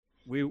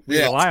We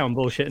rely on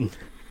bullshitting.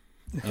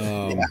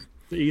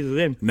 Either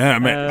them. No,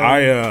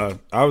 man.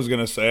 I was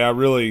gonna say I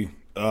really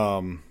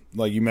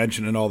like you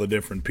mentioning all the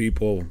different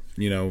people,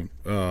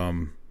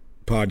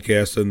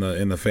 podcasts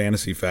in the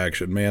fantasy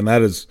faction. Man,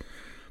 it's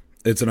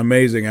an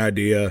amazing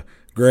idea.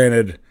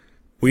 Granted,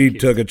 we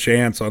took a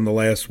chance on the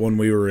last one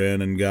we were in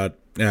and got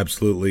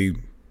absolutely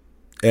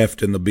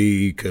effed in the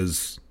B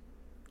because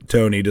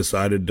Tony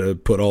decided to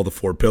put all the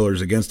 4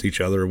 pillars against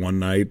each other one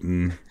night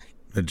and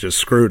it just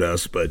screwed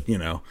us. But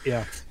and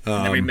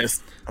then we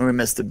missed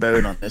the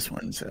boat on this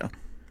one, so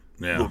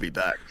we'll be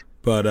back.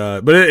 But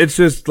it's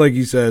just like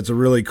you said, it's a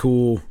really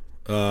cool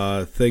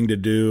thing to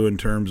do in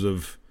terms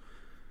of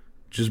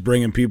just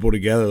bringing people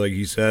together. Like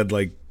you said,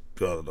 like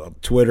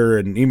Twitter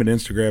and even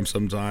Instagram,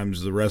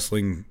 sometimes the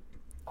wrestling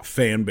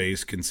fan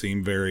base can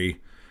seem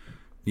very,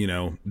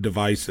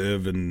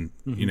 divisive and,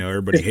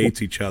 everybody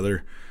hates each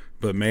other.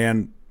 But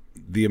man,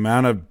 the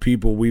amount of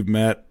people we've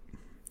met,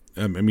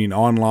 I mean,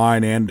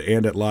 online and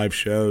at live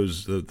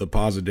shows, the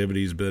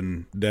positivity has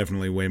been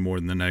definitely way more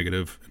than the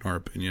negative, in our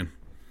opinion.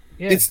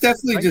 Yeah, it's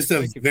definitely just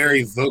a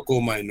very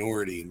vocal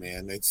minority,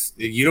 man. It's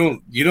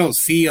you don't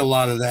see a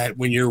lot of that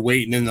when you're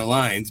waiting in the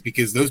lines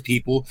because those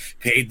people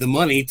paid the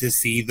money to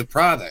see the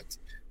product.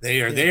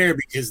 They are there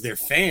because they're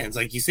fans.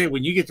 Like you said,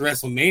 when you get to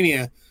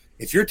WrestleMania,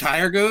 if your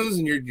tire goes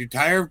and your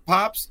tire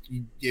pops,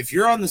 if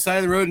you're on the side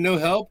of the road and no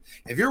help,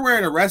 if you're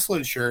wearing a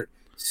wrestling shirt,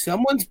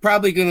 someone's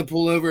probably going to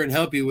pull over and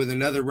help you with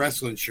another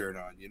wrestling shirt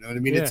on. You know what I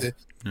mean? Yeah.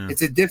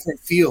 It's a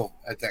different feel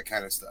at that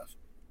kind of stuff.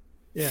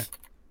 Yeah.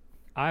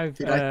 I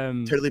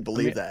totally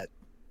believe that.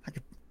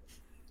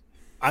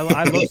 I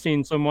love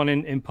seeing someone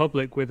in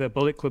public with a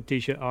Bullet Club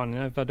t-shirt on.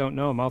 And if I don't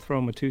know them, I'll throw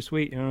them a Too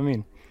Sweet. You know what I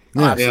mean?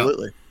 Yeah.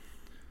 Absolutely.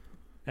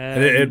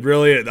 It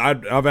really,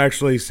 I've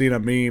actually seen a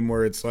meme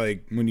where it's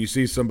like when you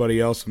see somebody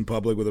else in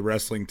public with a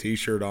wrestling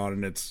t-shirt on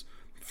and it's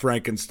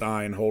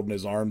Frankenstein holding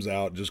his arms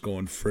out, just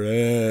going,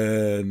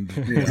 friend.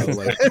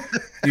 Like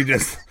you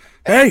just,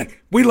 hey,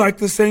 we like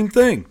the same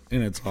thing.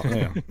 And it's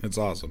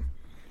awesome.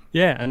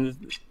 Yeah, and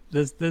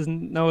there's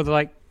no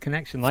other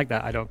connection like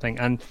that, I don't think.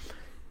 And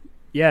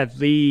yeah,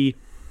 the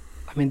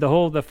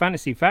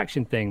fantasy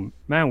faction thing,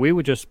 man, we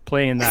were just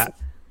playing that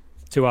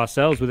to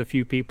ourselves with a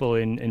few people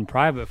in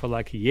private for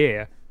like a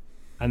year,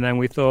 and then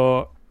we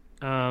thought,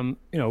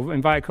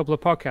 invite a couple of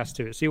podcasts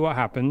to it, see what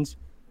happens.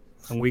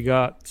 And we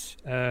got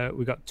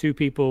 2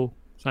 people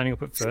signing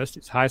up at first.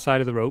 It's High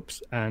Side of the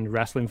Ropes and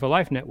Wrestling for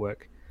Life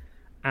Network,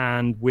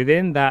 and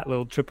within that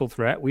little triple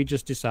threat, we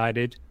just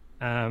decided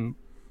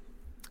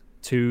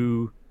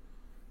to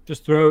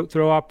just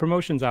throw our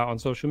promotions out on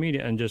social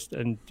media and just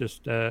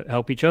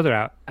help each other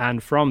out.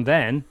 And from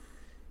then,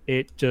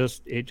 it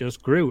just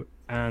grew.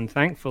 And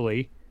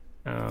thankfully,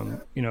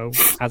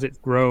 as it's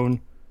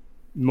grown,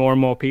 more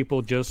and more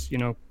people just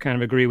kind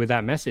of agree with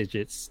that message.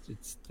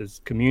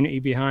 There's community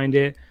behind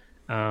it.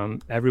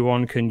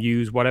 Everyone can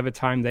use whatever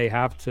time they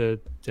have to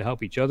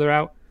help each other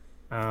out.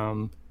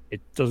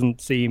 It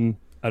doesn't seem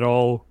at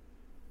all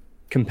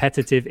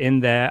competitive in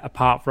there,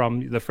 apart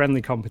from the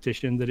friendly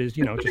competition that is,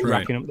 just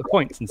racking up the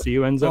points and see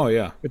who ends up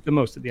with the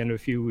most at the end of a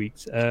few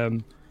weeks.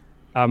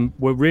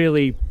 We're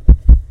really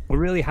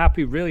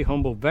happy, really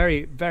humble,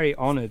 very, very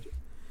honored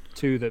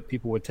too that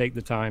people would take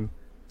the time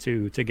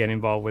to get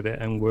involved with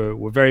it, and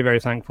we're very, very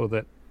thankful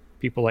that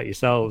people like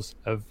yourselves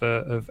have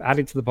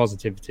added to the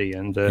positivity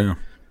and the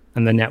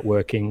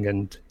networking.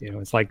 And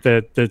it's like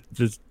there's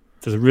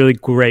a really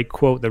great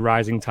quote: "The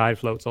rising tide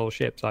floats all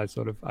ships." I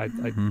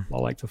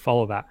like to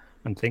follow that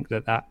and think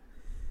that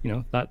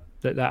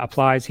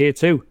applies here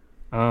too.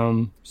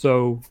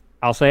 So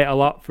I'll say it a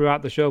lot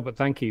throughout the show, but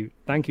thank you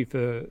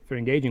for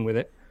engaging with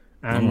it.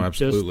 And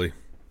absolutely.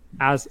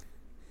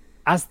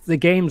 As the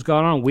game's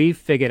gone on, we've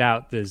figured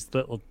out there's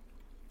little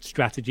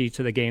strategy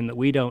to the game that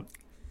we don't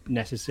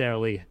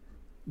necessarily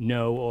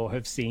know or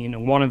have seen,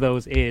 and one of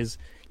those is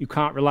you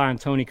can't rely on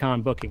Tony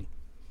Khan booking.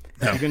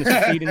 If you're going to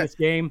succeed in this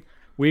game,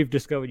 we've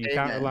discovered you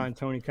can't rely on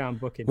Tony Khan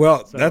booking.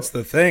 Well, that's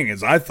the thing,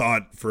 is I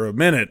thought for a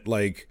minute,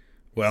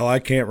 I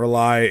can't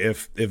rely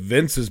if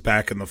Vince is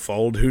back in the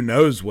fold, who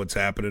knows what's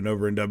happening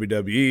over in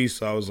WWE.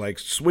 So I was like,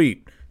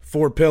 sweet,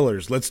 4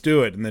 pillars, let's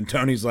do it. And then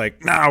Tony's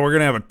like, nah, we're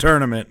going to have a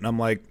tournament. And I'm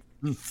like,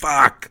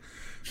 fuck.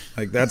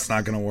 That's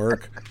not going to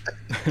work.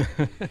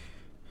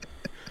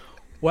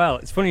 Well,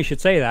 it's funny you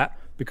should say that,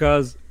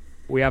 because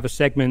we have a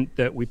segment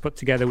that we put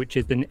together, which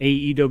is an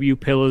AEW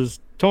Pillars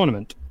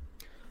tournament.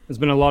 There's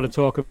been a lot of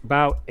talk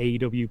about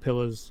AEW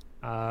Pillars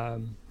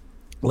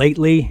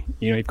lately.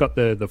 You've got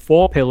the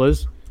 4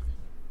 pillars.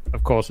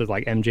 Of course, there's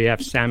like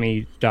MJF,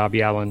 Sammy,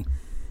 Darby Allin,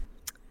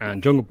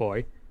 and Jungle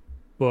Boy.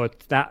 But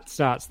that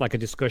starts like a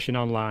discussion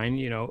online,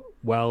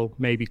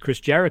 maybe Chris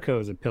Jericho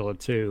is a pillar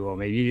too, or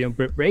maybe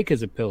Britt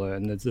Baker's a pillar,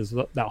 and there's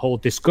that whole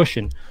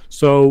discussion.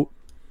 So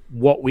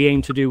what we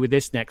aim to do with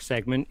this next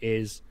segment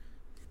is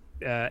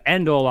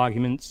end all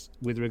arguments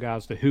with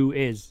regards to who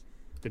is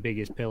the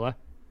biggest pillar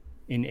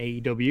in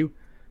AEW.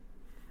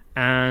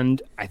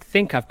 And I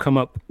think I've come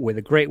up with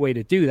a great way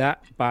to do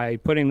that by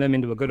putting them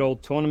into a good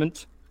old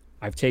tournament.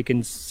 I've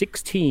taken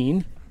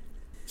 16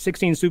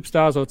 16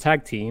 superstars or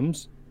tag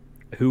teams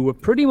who were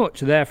pretty much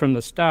there from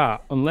the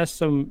start,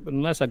 unless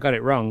I got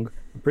it wrong.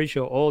 I'm pretty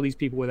sure all these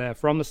people were there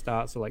from the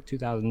start, so like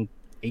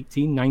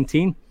 2018,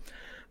 19.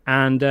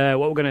 And what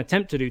we're going to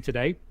attempt to do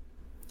today,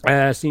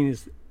 seeing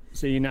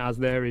as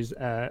there is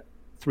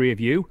 3 of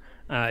you,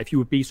 if you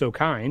would be so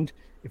kind,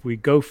 if we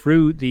go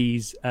through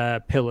these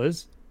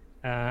pillars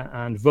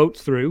and vote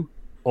through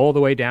all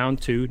the way down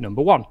to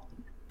number 1.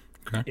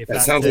 Okay.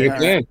 That sounds like a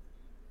plan.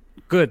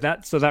 Good.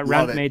 That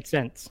rant made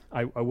sense.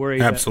 I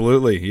worry.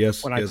 Absolutely.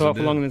 Yes. When I talk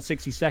for longer than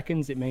 60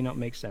 seconds, it may not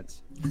make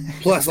sense.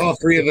 Plus, all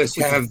 3 of us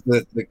have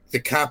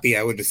the copy,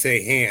 I would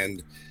say,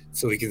 hand,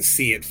 so we can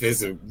see it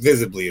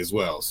visibly as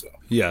well. So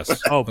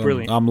yes. Oh,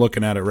 brilliant. I'm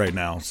looking at it right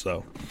now.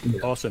 So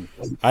awesome.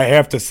 I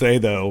have to say,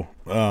 though,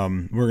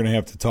 we're going to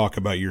have to talk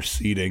about your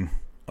seating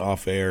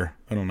off air.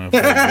 I don't know if I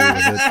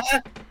agree with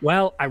it.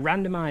 Well, I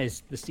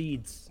randomized the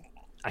seeds.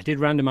 I did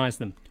randomize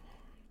them.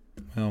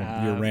 Well,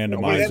 your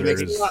randomizer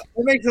that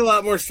makes a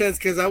lot more sense,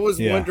 because I was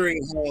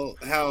wondering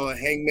how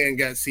Hangman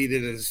got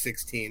seated as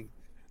 16.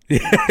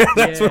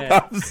 That's what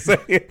I was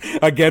saying.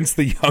 Against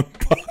the Young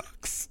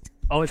Bucks.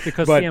 Oh, it's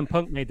because CM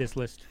Punk made this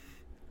list.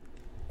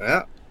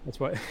 Yeah. That's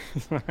why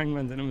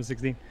Hangman's at number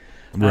 16.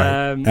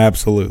 Right.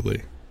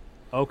 Absolutely.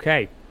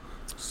 Okay.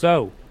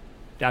 So,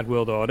 Dad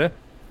World Order.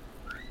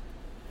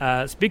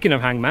 Speaking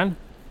of Hangman,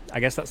 I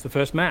guess that's the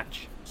first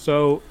match.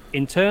 So,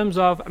 in terms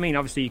of, I mean,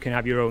 obviously you can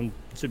have your own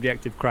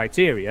subjective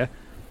criteria,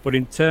 but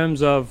in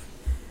terms of,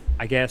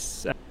 I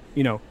guess,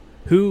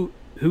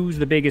 who's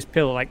the biggest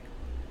pillar? Like,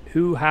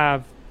 who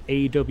have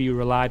AEW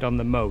relied on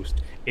the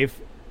most?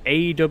 If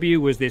AEW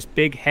was this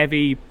big,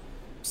 heavy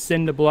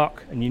cinder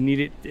block and you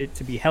needed it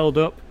to be held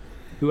up,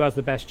 who has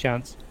the best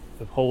chance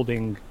of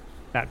holding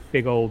that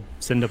big old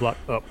cinder block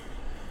up?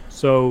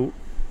 So,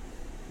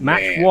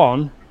 match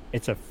 1,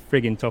 it's a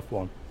friggin' tough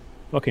one.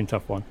 Fucking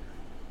tough one.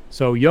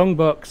 So, Young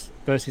Bucks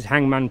versus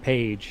Hangman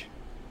Page.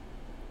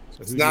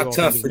 So it's not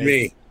tough for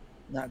me.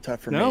 Not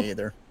tough for me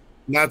either.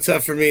 Not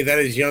tough for me. That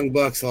is Young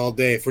Bucks all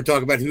day. If we're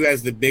talking about who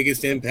has the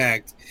biggest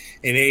impact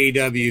in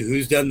AEW,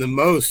 who's done the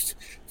most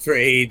for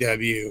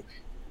AEW,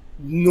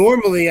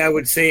 normally I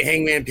would say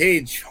Hangman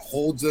Page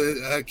holds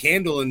a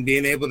candle in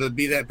being able to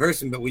be that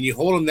person. But when you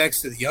hold him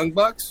next to the Young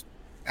Bucks,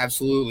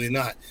 absolutely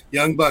not.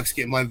 Young Bucks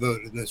get my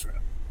vote in this round.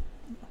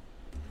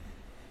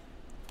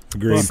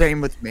 Agreed. Well,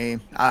 same with me.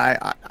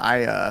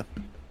 I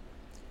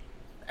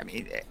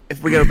mean,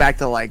 if we go back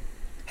to like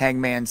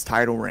Hangman's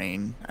title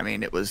reign, I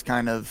mean, it was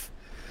kind of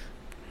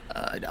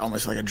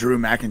almost like a Drew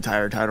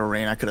McIntyre title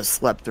reign. I could have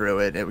slept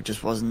through it. It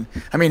just wasn't.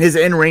 I mean, his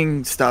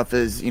in-ring stuff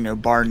is,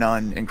 bar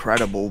none,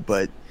 incredible,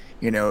 but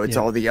it's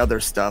all the other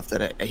stuff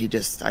that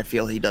I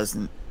feel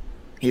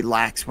he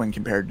lacks when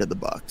compared to the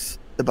Bucks.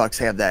 The Bucks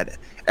have that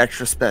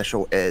extra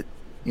special that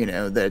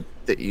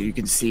you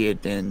can see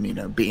it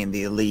in being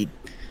the elite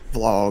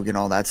vlog and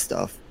all that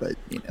stuff, but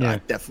I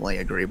definitely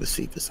agree with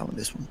Cephas on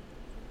this one.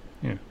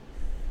 Yeah.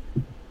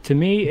 To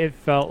me, it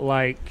felt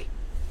like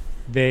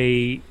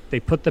they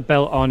put the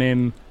belt on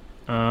him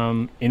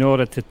in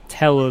order to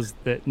tell us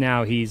that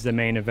now he's the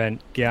main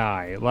event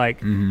guy.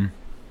 Like when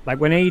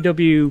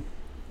AEW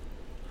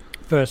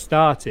first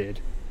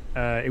started,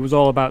 it was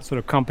all about sort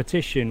of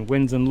competition,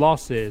 wins and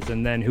losses,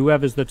 and then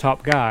whoever's the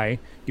top guy,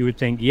 you would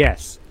think,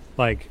 yes,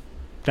 like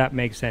that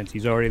makes sense.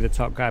 He's already the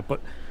top guy, but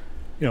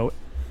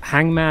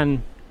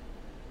Hangman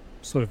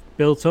sort of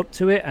built up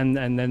to it, and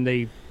then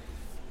they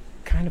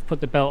kind of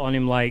put the belt on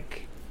him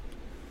like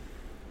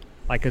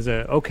as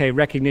a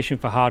recognition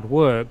for hard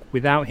work,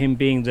 without him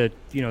being the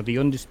the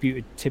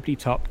undisputed tippity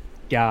top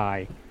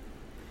guy.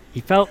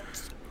 He felt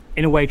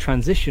in a way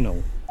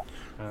transitional.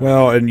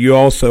 Well, and you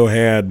also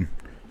had,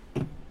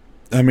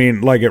 I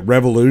mean, like at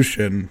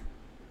Revolution,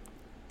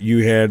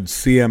 you had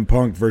CM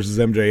Punk versus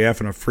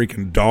MJF in a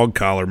freaking dog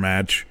collar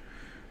match,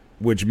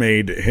 which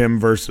made him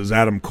versus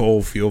Adam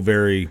Cole feel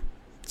very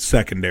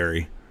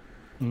secondary,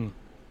 in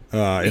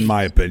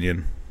my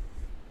opinion.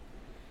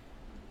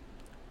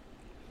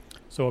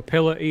 So a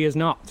pillar he is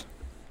not,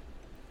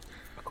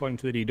 according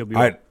to the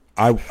DW.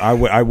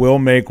 I will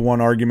make one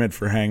argument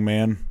for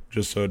Hangman,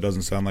 just so it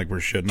doesn't sound like we're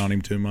shitting on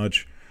him too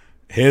much.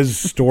 His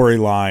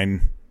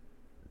storyline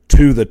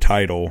to the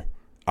title,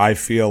 I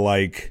feel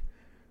like,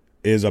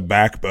 is a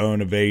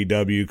backbone of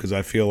AEW, because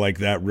I feel like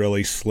that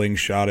really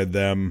slingshotted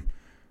them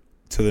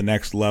to the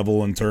next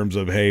level in terms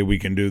of, hey, we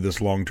can do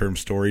this long-term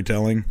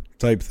storytelling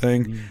type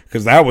thing.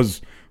 Because that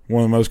was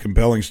one of the most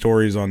compelling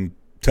stories on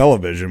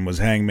television, was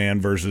Hangman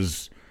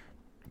versus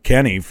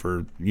Kenny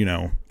for,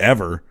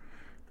 ever.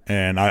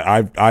 And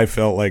I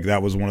felt like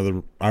that was one of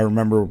the, I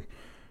remember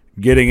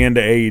getting into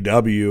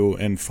AEW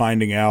and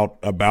finding out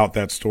about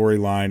that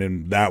storyline,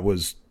 and that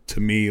was, to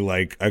me,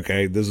 like,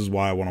 okay, this is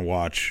why I want to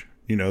watch.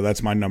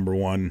 That's my number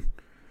one,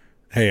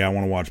 hey, I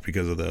want to watch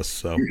because of this.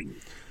 So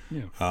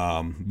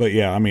but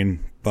yeah, I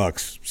mean,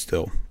 Bucks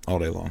still all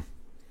day long.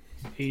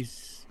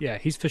 He's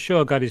for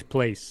sure got his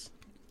place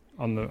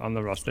on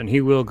the roster, and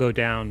he will go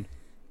down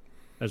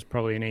as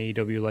probably an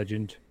AEW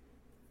legend.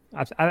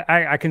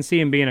 I can see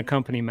him being a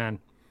company man.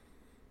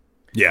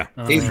 Yeah,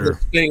 he's sure.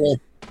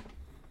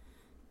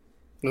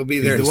 He'll be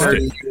there.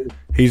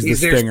 He's the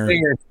their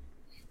stinger.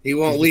 He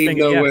won't leave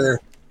nowhere.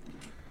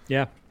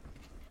 Yeah,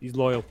 he's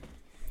loyal.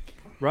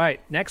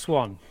 Right, next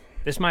one.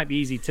 This might be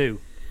easy too.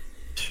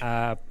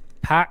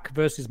 Pac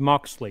versus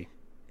Moxley.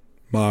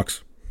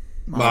 Mox.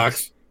 Come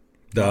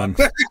Done.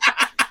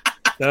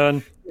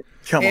 on.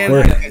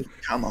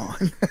 Come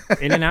on.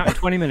 In and out in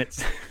 20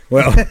 minutes.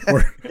 Well,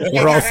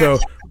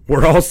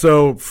 we're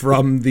also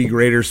from the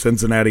greater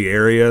Cincinnati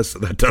area, so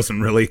that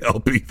doesn't really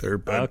help either.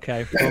 But,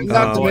 okay.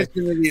 Not to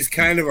mention that he's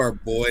kind of our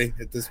boy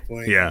at this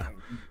point. Yeah.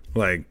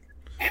 Like,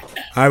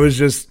 I was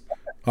just,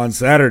 on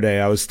Saturday,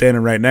 I was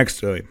standing right next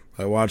to him.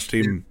 I watched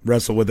him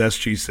wrestle with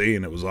SGC,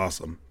 and it was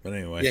awesome. But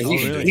anyway.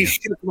 Yeah, he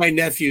shook my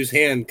nephew's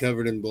hand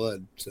covered in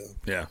blood. So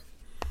yeah.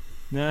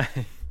 No.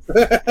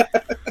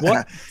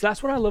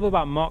 That's what I love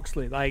about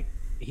Moxley. Like,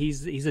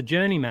 he's a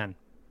journeyman.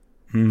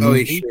 Mm-hmm. Oh,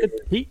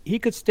 he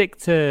could stick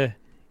to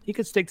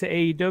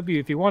AEW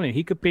if he wanted.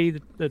 He could be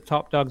the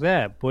top dog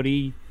there, but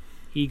he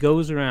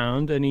goes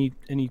around and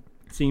he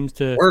seems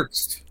to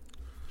works.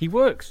 He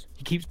works.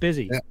 He keeps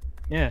busy.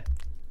 Yeah.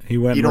 He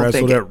went and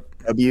wrestled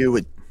at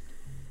you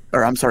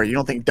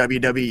don't think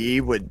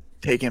WWE would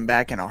take him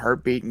back in a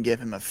heartbeat and give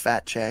him a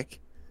fat check?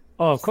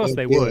 Oh, of course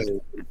they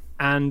would.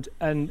 And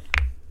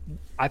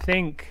I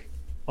think,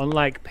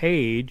 unlike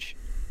Page,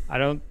 I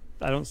don't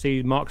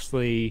see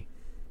Moxley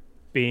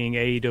being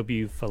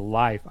AEW for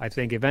life. I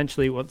think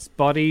eventually, once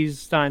body's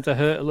starting to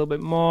hurt a little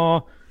bit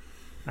more,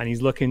 and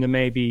he's looking to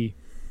maybe,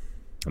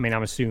 I'm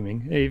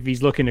assuming if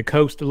he's looking to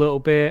coast a little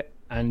bit,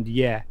 and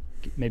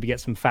maybe get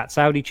some fat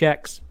Saudi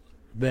checks,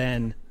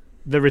 then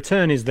the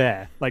return is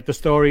there. Like, the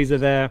stories are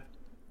there.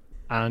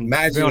 And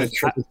imagine a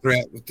triple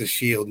threat with the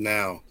Shield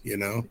now.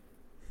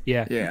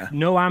 Yeah.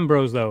 No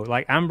Ambrose though.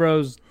 Like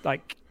Ambrose,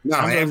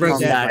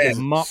 Ambrose is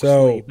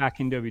Moxley back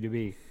in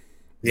WWE.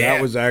 Yeah.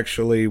 That was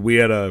actually we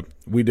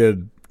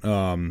did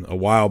a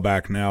while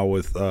back now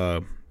with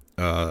I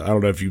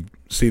don't know if you've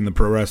seen the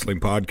Pro Wrestling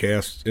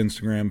Podcast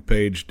Instagram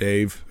page,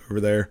 Dave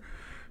over there.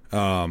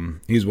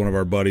 He's one of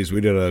our buddies.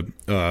 We did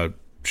a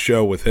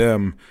show with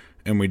him,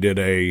 and we did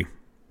a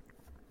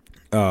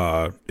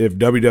if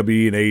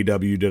WWE and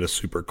AEW did a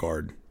super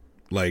card,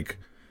 like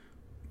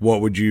what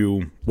would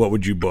you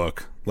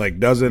book? Like,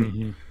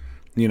 doesn't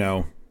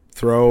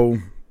throw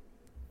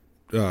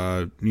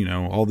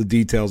all the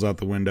details out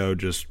the window,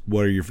 just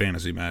what are your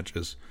fantasy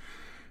matches?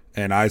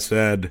 And I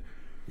said,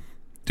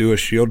 do a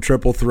Shield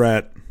triple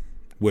threat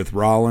with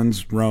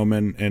Rollins,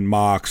 Roman, and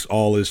Mox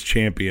all as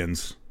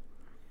champions.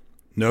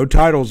 No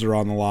titles are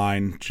on the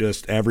line,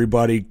 just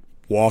everybody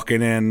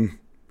walking in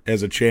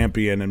as a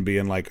champion and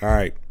being like, all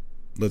right,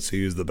 let's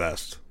see who's the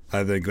best.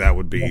 I think that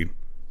would be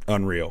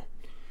unreal.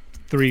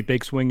 3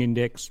 big swinging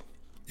dicks.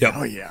 Yep.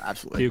 Oh yeah,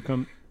 absolutely.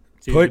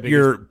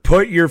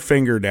 Put your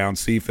finger down,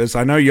 Cephas.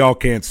 I know y'all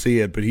can't see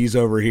it, but he's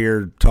over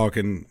here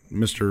talking,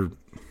 Mr.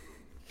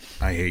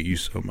 I hate you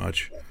so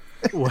much.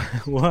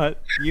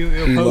 What? You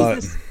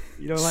oppose this?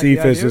 You don't like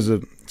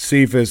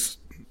Cephas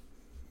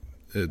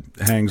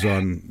hangs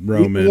on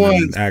Roman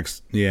and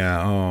acts.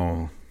 Yeah.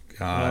 Oh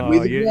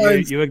God.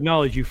 You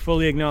acknowledge. You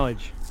fully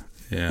acknowledge.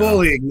 Yeah.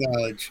 Fully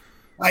acknowledge.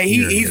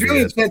 He's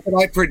really upset that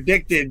I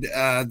predicted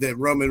that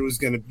Roman was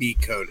going to beat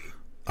Cody.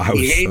 I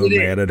was so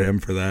mad at him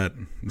for that.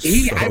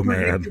 I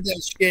predicted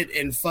that shit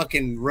in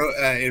fucking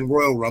in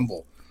Royal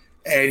Rumble,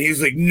 and he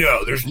was like,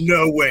 "No, there's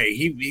no way."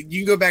 You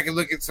can go back and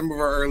look at some of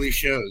our early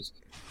shows,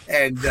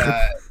 and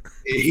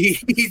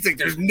he's like,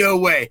 "There's no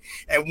way."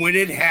 And when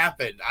it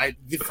happened,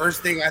 the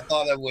first thing I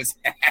thought of was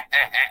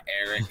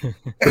Eric.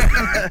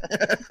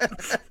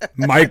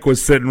 Mike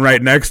was sitting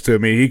right next to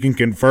me. He can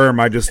confirm.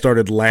 I just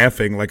started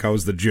laughing like I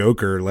was the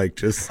Joker, like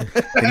just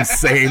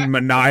insane,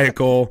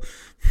 maniacal.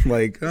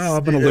 Like, oh,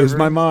 I'm going to lose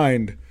my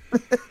mind.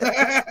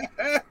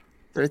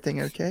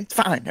 Everything okay? It's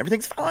fine.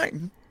 Everything's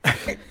fine.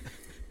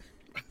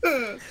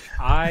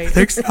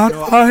 Everything's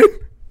not fine.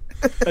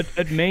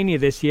 At Mania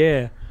this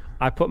year,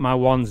 I put my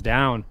wands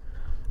down.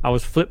 I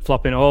was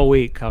flip-flopping all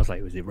week. I was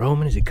like, is it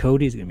Roman? Is it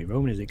Cody? Is it going to be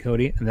Roman? Is it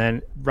Cody? And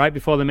then right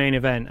before the main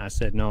event, I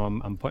said, no,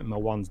 I'm putting my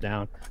wands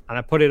down. And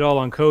I put it all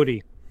on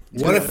Cody.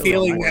 What a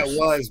feeling that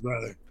was,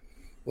 brother.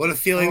 What a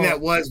feeling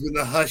that was when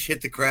the hush hit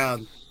the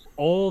crowd.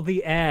 All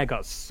the air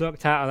got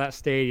sucked out of that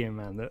stadium,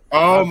 man.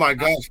 My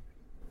gosh.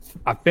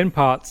 I've been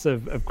parts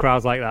of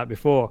crowds like that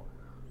before,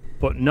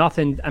 but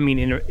nothing,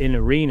 in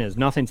arenas,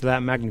 nothing to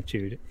that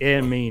magnitude.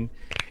 I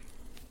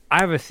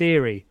have a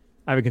theory.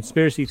 I have a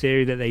conspiracy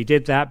theory that they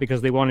did that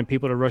because they wanted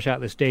people to rush out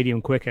the stadium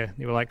quicker.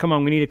 They were like, come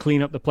on, we need to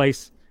clean up the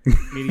place. We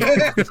need to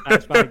get people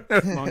satisfied.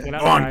 Come on, get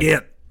out. Come on,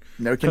 get.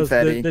 No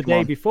confetti. The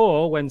day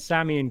before, when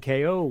Sammy and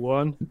KO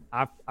won,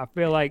 I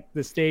feel like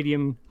the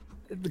stadium...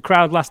 The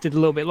crowd lasted a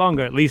little bit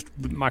longer. At least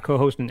my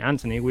co-host and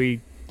Anthony, we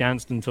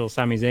danced until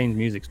Sami Zayn's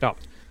music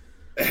stopped.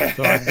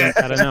 So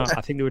I don't know.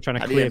 I think they were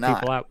trying to clear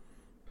people out.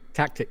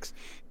 Tactics.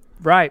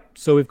 Right.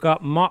 So we've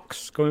got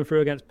Mox going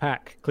through against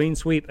Pac. Clean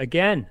sweep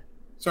again.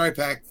 Sorry,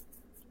 Pac.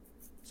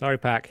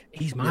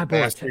 He's my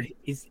boy.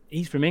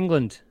 He's from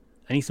England,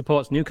 and he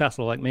supports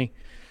Newcastle like me.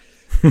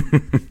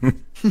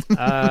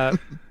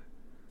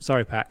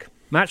 Sorry, Pac.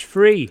 Match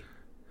 3.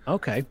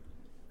 Okay.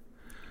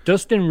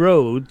 Dustin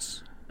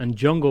Rhodes and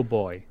Jungle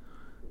Boy.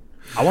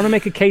 I want to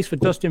make a case for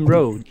Dustin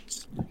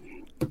Rhodes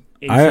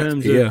in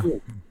terms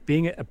of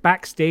being a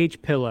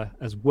backstage pillar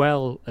as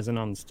well as an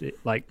on-stage.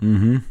 Like,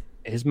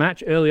 his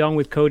match early on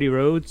with Cody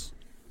Rhodes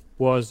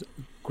was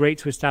great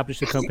to establish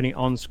the company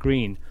on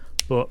screen,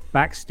 but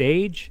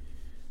backstage,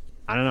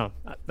 I don't know.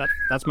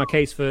 That's my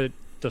case for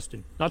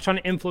Dustin. Not trying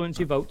to influence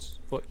your votes,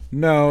 but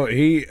no,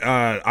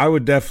 I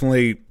would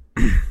definitely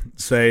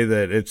say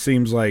that it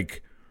seems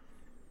like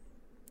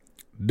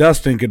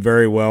Dustin could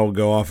very well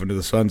go off into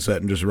the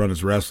sunset and just run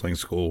his wrestling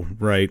school,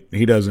 right?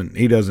 He doesn't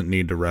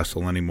need to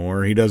wrestle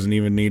anymore. He doesn't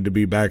even need to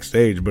be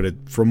backstage.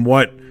 But from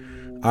what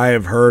I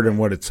have heard and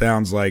what it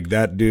sounds like,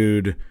 that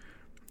dude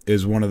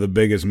is one of the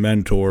biggest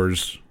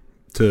mentors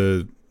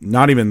to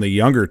not even the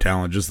younger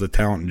talent, just the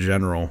talent in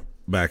general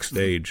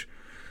backstage.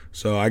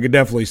 So I could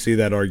definitely see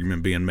that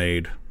argument being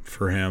made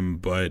for him,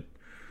 but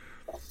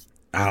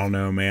I don't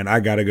know, man. I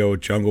got to go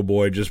with Jungle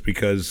Boy just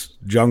because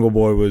Jungle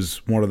Boy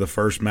was one of the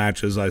first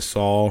matches I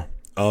saw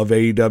of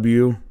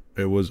AEW.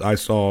 I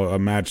saw a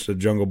match that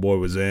Jungle Boy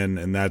was in,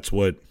 and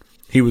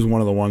he was one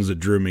of the ones that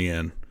drew me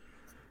in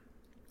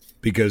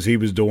because he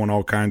was doing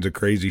all kinds of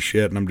crazy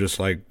shit, and I'm just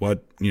like, what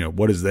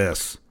is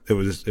this? It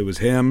was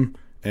him,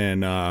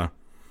 and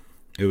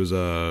it was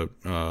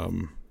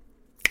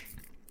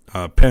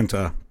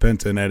Penta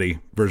and Eddie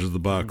versus the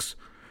Bucks,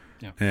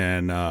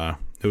 and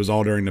it was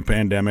all during the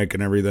pandemic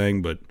and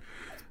everything, but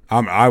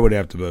I would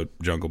have to vote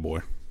Jungle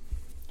Boy.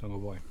 Jungle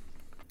Boy.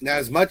 Now,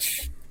 as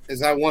much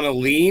as I want to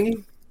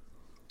lean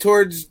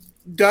towards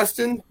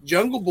Dustin,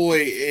 Jungle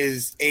Boy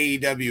is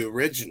AEW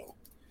original.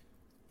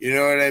 You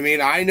know what I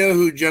mean? I know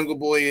who Jungle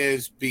Boy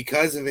is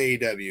because of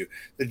AEW.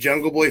 The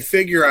Jungle Boy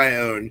figure I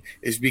own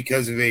is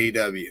because of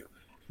AEW.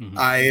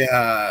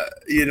 Mm-hmm.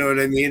 You know what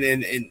I mean?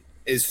 And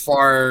as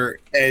far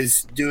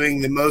as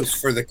doing the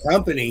most for the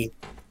company,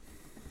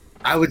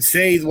 I would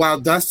say while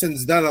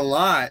Dustin's done a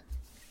lot,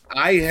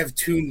 I have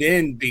tuned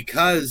in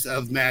because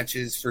of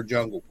matches for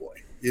Jungle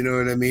Boy. You know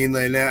what I mean?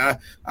 Like,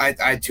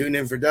 I tune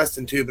in for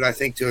Dustin too, but I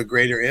think to a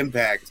greater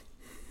impact,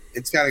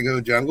 it's got to go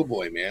Jungle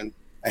Boy, man.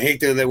 I hate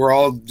that we're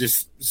all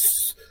just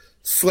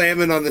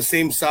slamming on the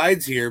same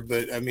sides here,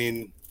 but I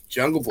mean,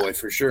 Jungle Boy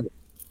for sure.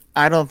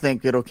 I don't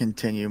think it'll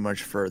continue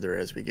much further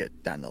as we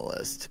get down the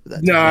list.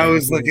 No, I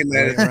was looking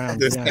at it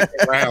this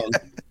round.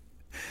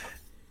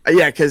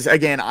 Yeah, because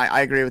again,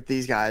 I agree with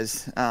these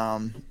guys.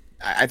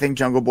 I think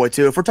Jungle Boy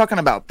too. If we're talking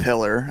about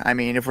pillar, I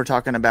mean, if we're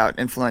talking about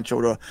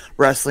influential to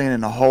wrestling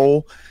in a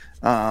whole,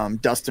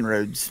 Dustin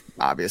Rhodes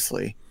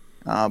obviously,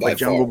 but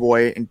Jungle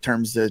Boy in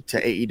terms of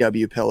to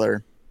AEW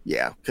pillar,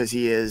 yeah, because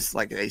he is,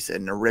 like they said,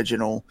 an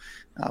original.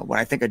 When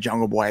I think of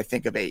Jungle Boy, I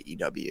think of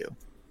AEW.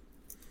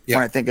 Yep.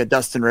 When I think of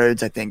Dustin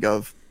Rhodes, I think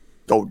of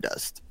Gold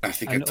Dust. I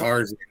think of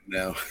Tarzan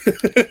now.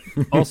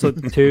 Also,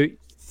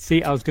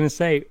 I was going to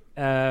say,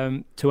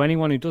 to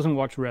anyone who doesn't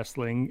watch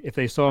wrestling, if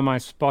they saw my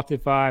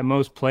Spotify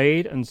most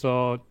played and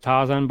saw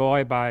Tarzan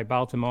Boy by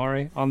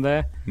Baltimore on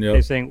there,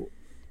 they're saying,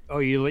 oh,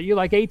 you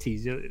like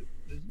 80s.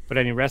 But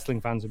any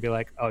wrestling fans would be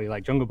like, oh, you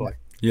like Jungle Boy.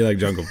 You like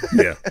Jungle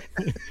Boy, yeah.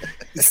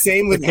 The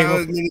same with how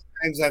many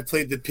times I've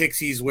played the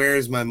Pixies, Where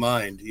Is My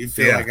Mind? You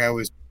feel like I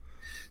was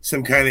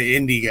some kind of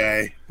indie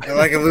guy. I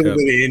like a little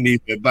bit of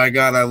indie, but by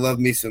God, I love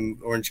me some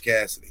Orange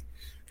Cassidy.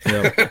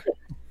 Yep.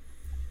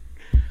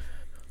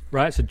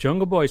 Right, so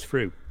Jungle Boy's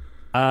through.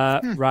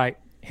 Right,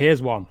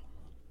 here's one.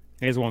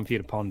 Here's one for you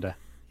to ponder.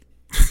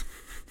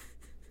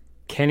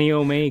 Kenny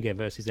Omega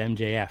versus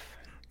MJF.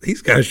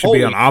 These guys should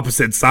be on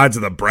opposite sides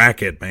of the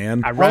bracket,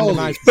 man. I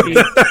randomized.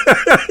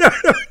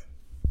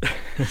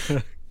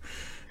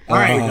 All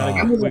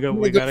right,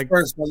 we got to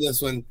first on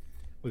this one.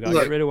 We got to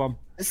get rid of one.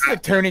 This is a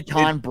Tony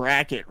Khan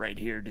bracket right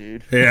here,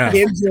 dude. Yeah,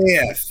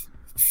 MJF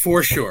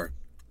for sure.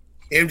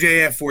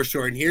 MJF for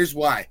sure, and here's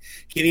why.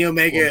 Kenny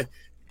Omega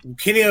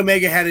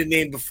had a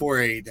name before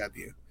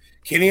AEW.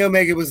 Kenny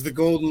Omega was the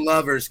Golden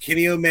Lovers.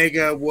 Kenny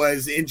Omega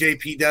was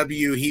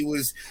NJPW. He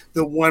was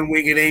the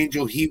One-Winged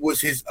Angel. He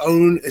was his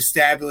own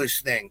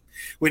established thing.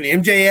 When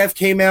MJF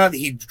came out,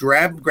 he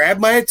grabbed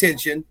my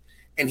attention,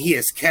 and he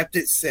has kept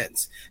it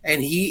since.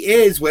 And he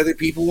is, whether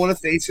people want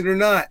to face it or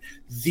not,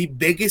 the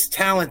biggest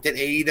talent that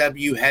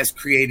AEW has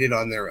created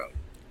on their own.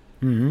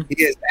 Mm-hmm.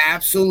 He is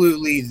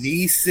absolutely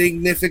the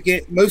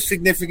most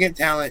significant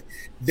talent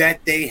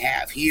that they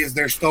have. He is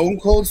their Stone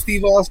Cold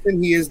Steve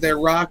Austin. He is their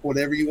Rock,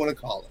 whatever you want to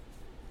call it.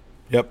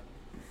 Yep,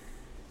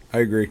 I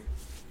agree.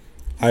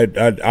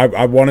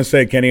 I want to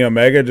say Kenny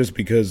Omega just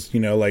because,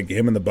 like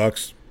him and the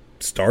Bucks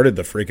started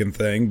the freaking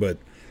thing, but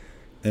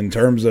in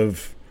terms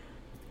of,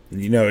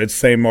 it's the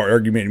same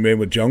argument you made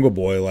with Jungle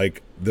Boy.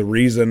 Like, the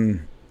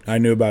reason I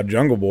knew about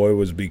Jungle Boy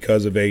was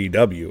because of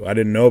AEW. I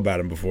didn't know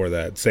about him before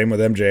that. Same with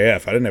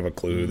MJF. I didn't have a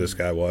clue who this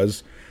guy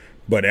was.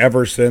 But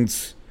ever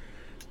since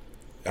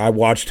I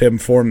watched him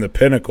form the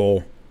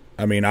Pinnacle,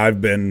 I mean,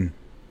 I've been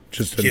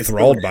just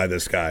enthralled by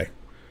this guy.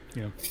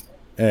 Yeah.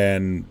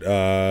 And,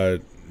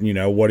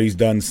 what he's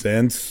done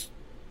since,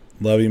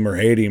 love him or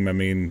hate him, I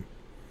mean,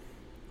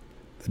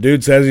 The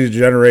dude says he's a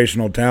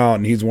generational talent,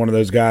 and he's one of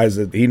those guys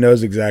that he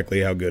knows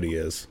exactly how good he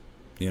is,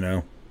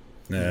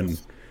 And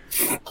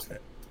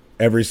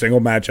every single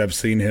match I've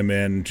seen him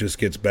in just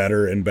gets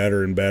better and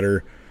better and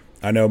better.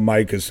 I know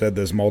Mike has said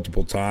this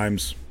multiple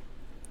times,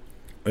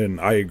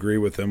 and I agree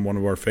with him. One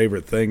of our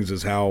favorite things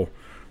is how,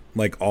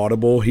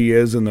 audible he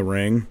is in the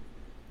ring.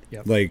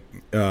 Yep.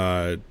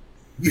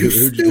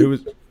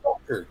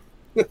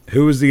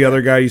 Who was the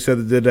other guy you said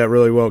that did that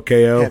really well?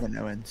 KO? Kevin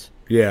Owens.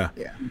 Yeah.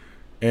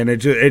 And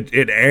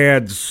it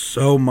adds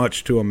so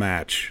much to a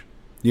match.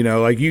 You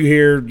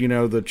hear,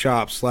 the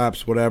chops,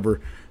 slaps,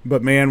 whatever.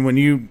 But, man,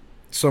 when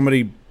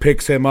somebody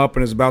picks him up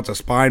and is about to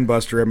spine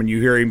buster him and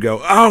you hear him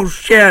go, oh,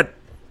 shit!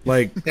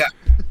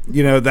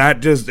 That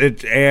just,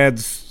 it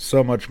adds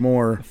so much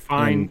more.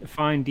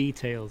 Fine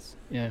details.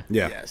 Yeah.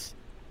 Yes.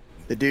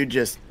 The dude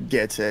just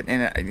gets it.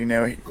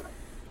 And,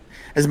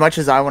 as much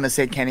as I want to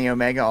say Kenny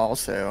Omega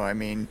also, I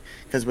mean,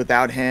 because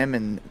without him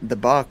and the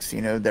Bucks,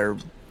 they're,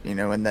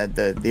 and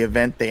the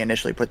event they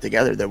initially put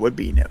together, there would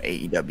be no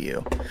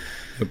AEW.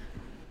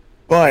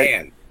 But,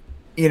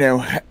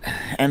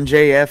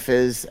 MJF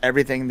is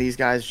everything these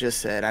guys just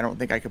said. I don't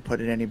think I could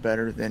put it any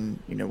better than,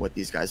 what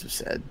these guys have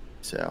said.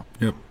 So,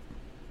 yep.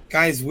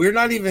 Guys, we're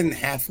not even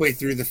halfway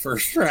through the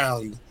first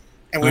round,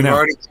 and we've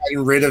already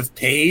gotten rid of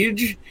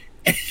Paige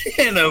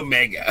and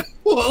Omega.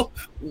 Well,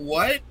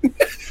 what?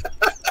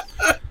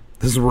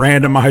 This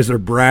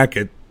randomizer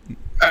bracket.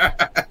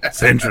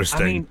 It's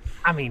interesting.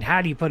 I mean,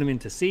 how do you put them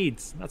into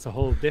seeds? That's a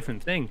whole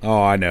different thing.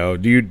 Oh, I know.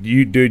 Dude,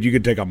 you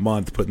could take a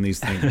month putting these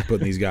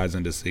guys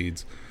into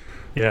seeds.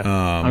 Yeah.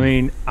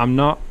 I'm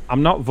not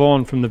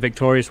Vaughn from the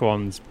Victorious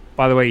Ones.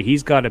 By the way,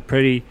 he's got a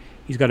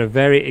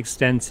very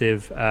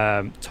extensive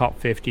top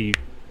 50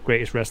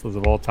 greatest wrestlers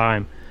of all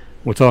time.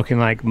 We're talking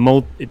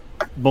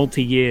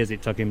multi years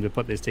it took him to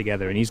put this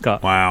together, and he's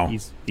got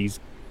these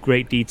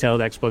great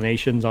detailed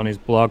explanations on his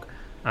blog.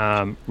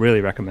 Really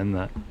recommend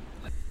that.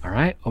 All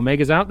right,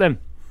 Omega's out then.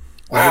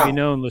 Let it be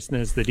known,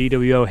 listeners, the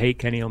DWO hate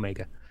Kenny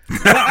Omega.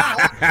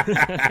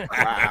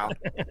 Wow.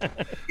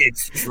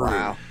 It's true.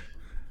 Wow.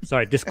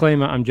 Sorry,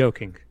 disclaimer, I'm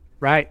joking.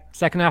 Right,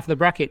 second half of the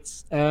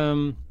brackets.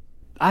 I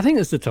think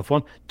it's a tough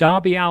one.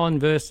 Darby Allin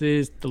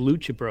versus the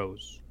Lucha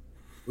Bros.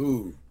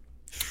 Ooh.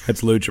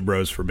 It's Lucha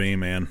Bros for me,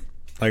 man.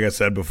 Like I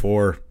said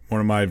before,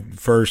 one of my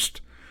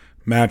first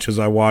matches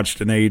I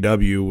watched in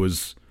AEW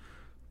was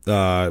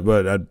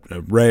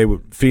Ray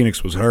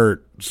Phoenix was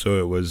hurt, so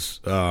it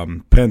was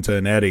Penta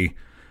and Eddie.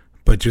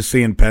 But just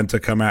seeing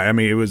Penta come out, I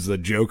mean, it was the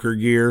Joker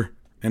gear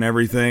and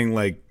everything,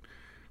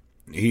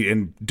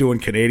 and doing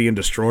Canadian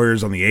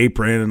destroyers on the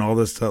apron and all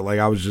this stuff.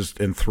 I was just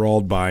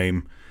enthralled by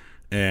him,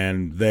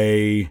 and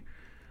they,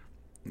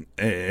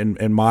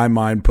 in my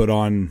mind, put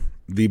on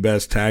the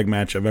best tag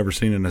match I've ever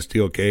seen in a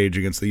steel cage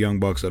against the Young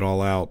Bucks at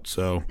All Out.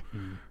 So,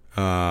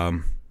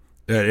 and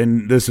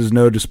this is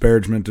no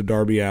disparagement to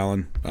Darby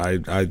Allin.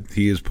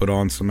 He has put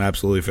on some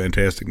absolutely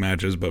fantastic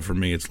matches, but for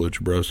me, it's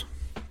Lucha Bros.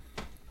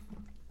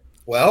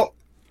 Well,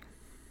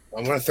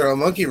 I'm going to throw a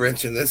monkey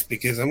wrench in this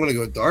because I'm going to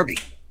go with Darby.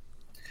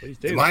 Please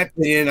do. In my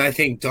opinion, I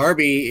think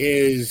Darby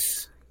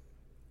is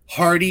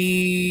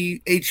Hardy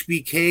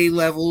HBK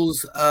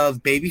levels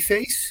of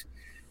babyface.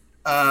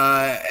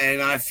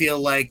 And I feel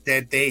like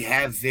that they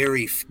have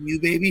very few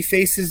baby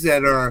faces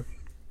that are,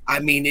 I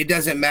mean, it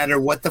doesn't matter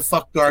what the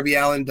fuck Darby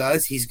Allin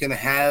does. He's going to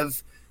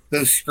have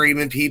those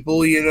screaming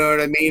people, you know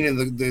what I mean?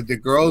 And the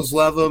girls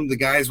love him. The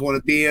guys want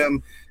to be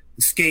him.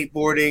 The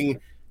skateboarding,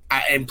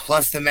 and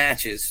plus the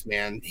matches,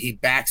 man. He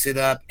backs it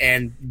up.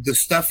 And the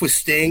stuff with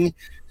Sting,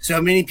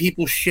 so many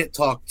people shit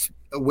talked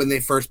when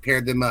they first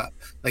paired them up.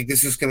 Like,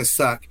 this is going to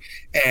suck.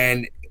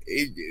 And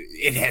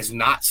it has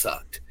not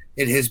sucked.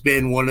 It has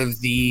been one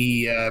of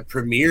the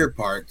premier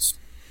parts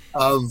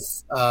of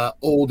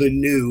old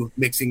and new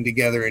mixing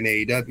together in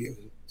AEW.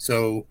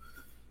 So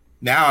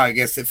now I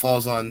guess it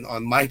falls on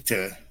Mike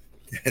to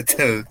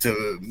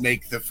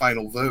make the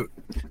final vote.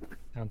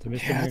 Down to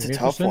Mr. Yeah, it's a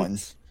tough one.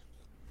 Magnificent.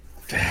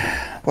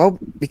 Well,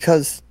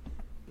 because,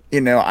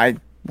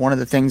 one of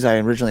the things I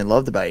originally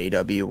loved about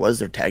AEW was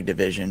their tag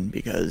division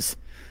because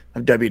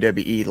of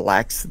WWE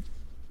lacks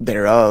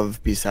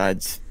thereof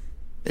besides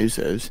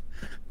Usos.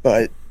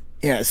 But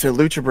yeah, so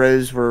Lucha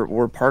Bros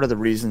were part of the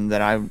reason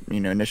that I,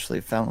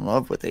 initially fell in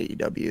love with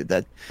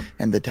AEW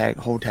and the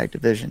whole tag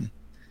division.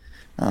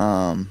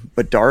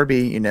 But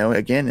Darby,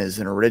 again, is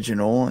an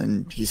original,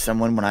 and he's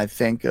someone when I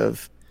think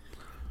of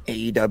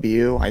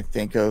AEW, I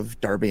think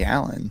of Darby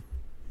Allin.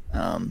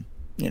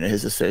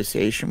 His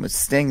association with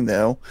Sting,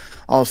 though,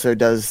 also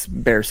does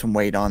bear some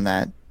weight on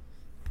that.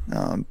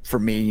 For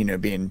me,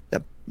 being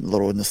a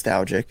little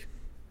nostalgic.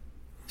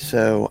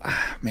 So,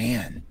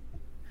 man,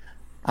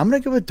 I'm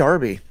going to go with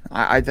Darby.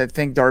 I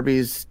think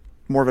Darby's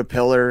more of a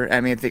pillar. I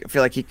mean, I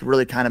feel like he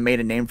really kind of made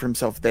a name for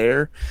himself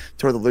there,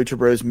 to where the Lucha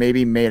Bros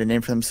maybe made a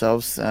name for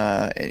themselves,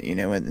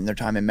 in their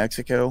time in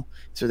Mexico.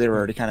 So they were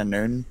already kind of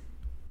known.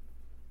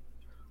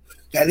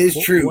 That is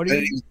true. I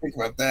didn't even think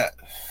about that.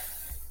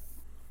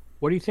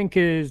 What do you think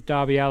is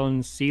Darby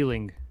Allin's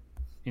ceiling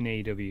in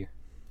AEW?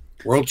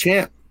 World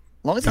champ.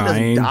 As long as he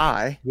doesn't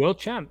die. World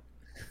champ.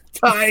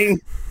 Fine.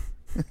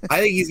 I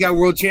think he's got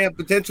world champ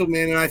potential,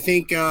 man, and I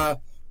think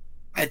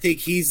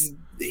he's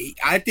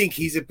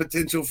a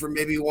potential for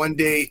maybe one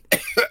day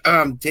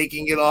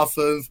taking it off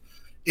of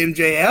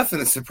MJF in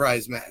a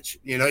surprise match.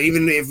 You know,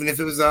 even if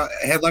it was a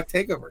headlock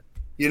takeover.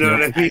 You know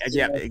what I mean?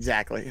 Yeah,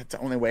 exactly. It's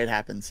the only way it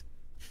happens.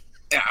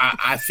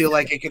 I feel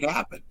like it could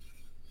happen.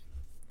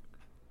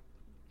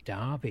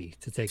 Darby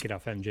to take it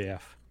off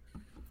MJF.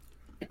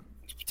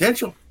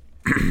 Potential.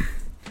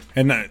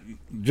 And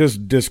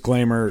just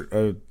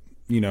disclaimer,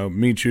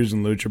 me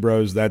choosing Lucha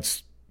Bros,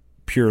 that's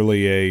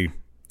purely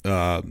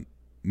a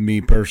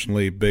me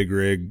personally, Big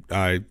Rig.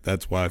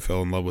 That's why I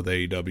fell in love with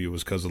AEW,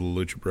 was because of the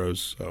Lucha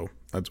Bros. So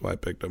that's why I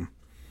picked them.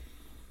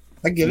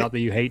 I get Not that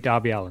you hate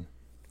Darby Allin.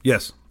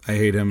 Yes, I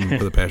hate him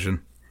with a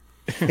passion.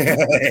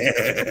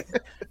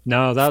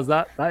 No,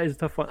 that is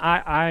tough one.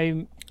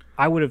 I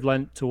would have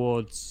lent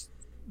towards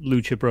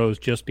Lucha Bros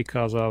just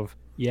because of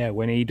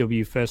when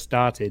AEW first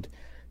started,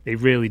 they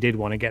really did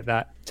want to get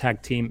that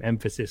tag team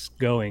emphasis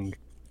going,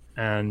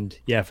 and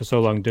for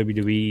so long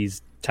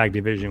WWE's tag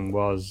division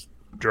was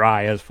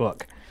dry as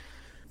fuck.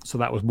 So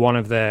that was one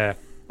of their.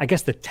 I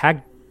guess the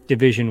tag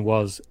division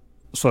was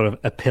sort of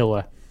a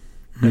pillar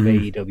of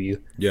AEW.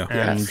 Yeah,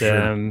 and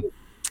sure.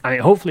 I mean,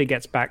 hopefully it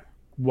gets back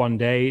one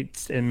day.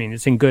 It's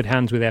in good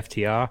hands with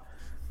FTR.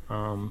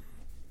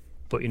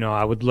 But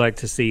I would like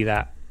to see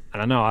that. I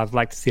don't know. I'd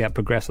like to see that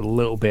progress a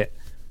little bit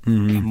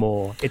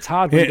more. It's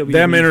hard.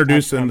 Them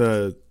introducing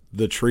the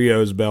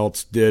trios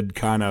belts did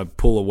kind of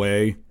pull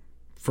away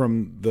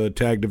from the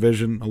tag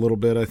division a little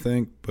bit, I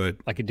think. But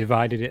like it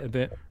divided it a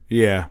bit.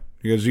 Yeah,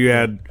 because you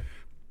had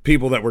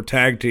people that were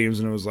tag teams,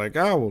 and it was like,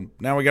 oh, well,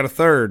 now we got a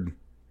third.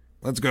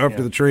 Let's go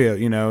after the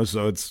trio.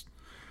 So it's.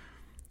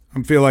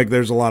 I feel like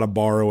there's a lot of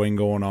borrowing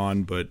going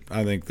on, but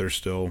I think they're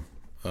still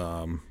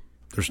fun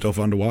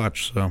to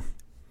watch. So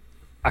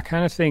I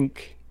kind of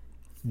think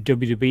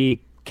WWE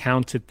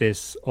countered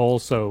this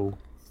also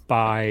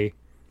by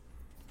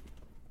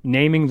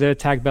naming their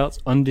tag belts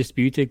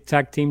undisputed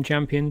tag team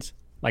champions.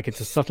 Like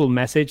it's a subtle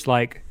message,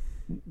 like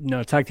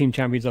no tag team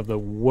champions of the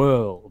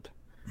world,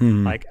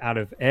 like out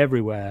of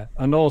everywhere.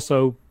 And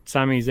also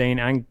Sami Zayn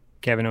and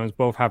Kevin Owens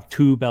both have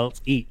 2 belts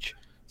each.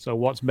 So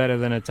what's better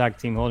than a tag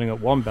team holding up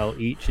 1 belt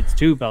each? It's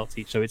 2 belts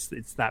each. So it's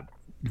that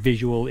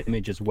visual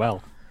image as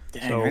well.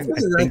 Dang, so I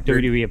think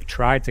WWE have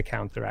tried to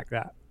counteract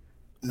that.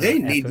 They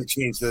need to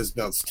change those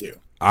belts too.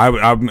 I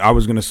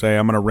was going to say,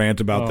 I'm going to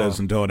rant about this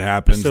until it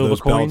happens.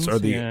 Those belts are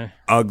the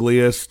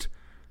ugliest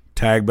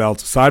tag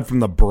belts, aside from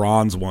the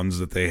bronze ones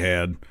that they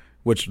had,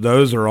 which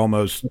those are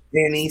almost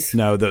pennies.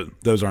 No,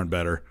 those aren't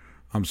better.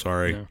 I'm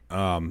sorry.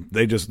 No.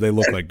 They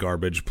look like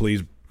garbage,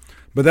 please.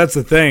 But that's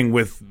the thing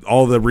with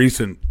all the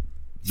recent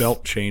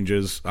belt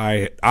changes.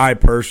 I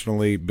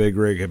personally, Big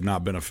Rig, have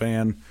not been a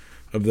fan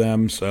of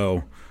them,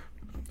 so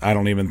I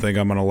don't even think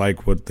I'm going to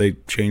like what they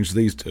changed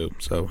these to.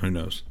 So who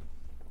knows?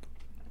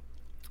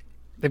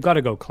 They've got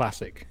to go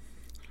classic.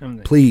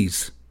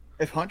 Please.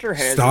 If Hunter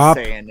has Stop.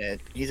 is saying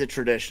it, he's a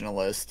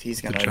traditionalist. He's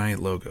going to... The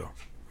giant logo.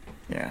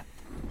 Yeah.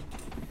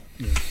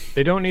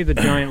 They don't need the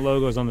giant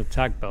logos on the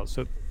tag belt.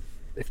 So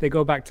if they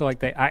go back to like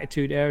the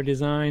Attitude Era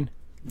design,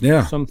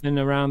 something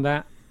around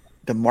that.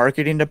 The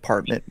marketing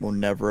department will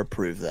never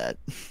approve that.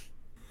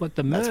 But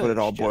that's what it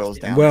all boils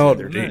down to.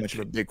 They're too much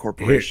of a big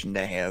corporation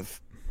to have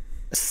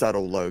a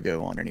subtle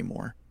logo on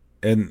anymore.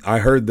 And I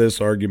heard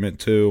this argument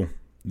too.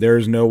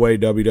 There's no way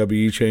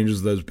WWE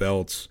changes those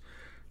belts.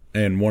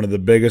 And one of the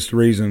biggest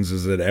reasons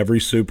is that every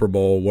Super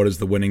Bowl, what does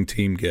the winning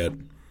team get?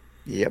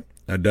 Yep.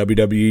 A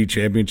WWE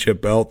championship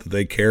belt that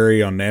they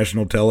carry on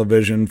national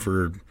television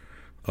for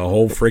a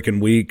whole freaking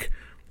week.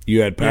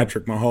 You had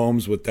Patrick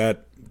Mahomes with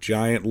that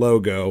giant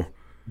logo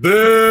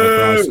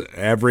across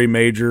every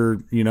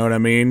major, you know what I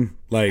mean?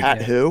 Like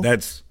Pat who?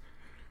 That's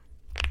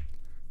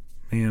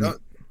man.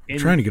 I'm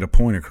trying to get a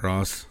point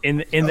across. In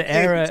the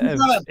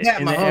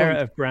era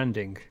of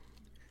branding.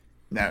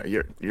 No,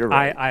 you're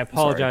right. I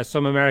apologize.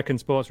 Some American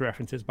sports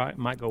references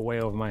might go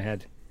way over my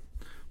head.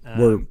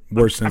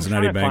 We're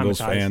Cincinnati Bengals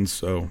fans,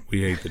 so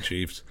we hate the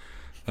Chiefs.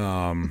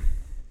 And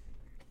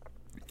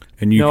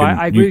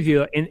I agree with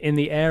you. In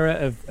the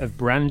era of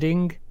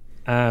branding,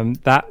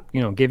 that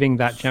giving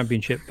that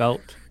championship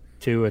belt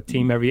to a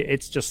team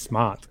it's just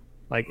smart.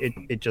 Like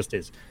it just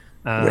is.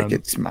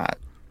 Wicked smart.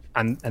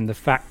 And the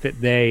fact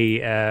that they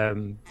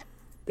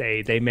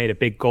made a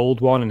big gold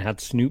one and had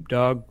Snoop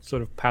Dogg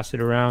sort of pass it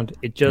around.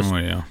 It just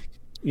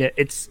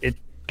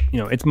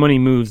it's money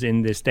moves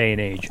in this day and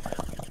age.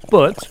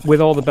 But with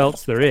all the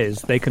belts there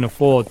is, they can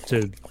afford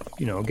to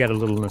get a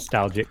little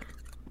nostalgic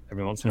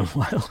every once in a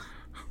while.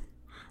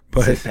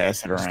 But they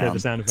pass it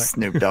around.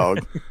 Snoop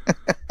Dogg.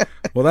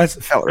 Well, that's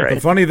right.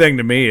 The funny thing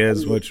to me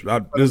is, this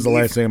is the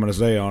last thing I'm going to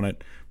say on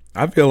it.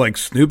 I feel like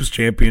Snoop's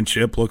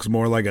championship looks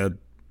more like a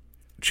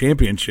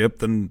championship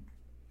than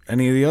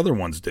any of the other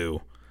ones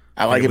do.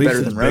 I like it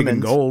better than Roman's. Big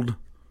and gold.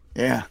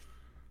 Yeah,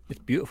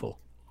 it's beautiful.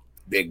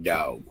 Big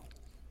dog.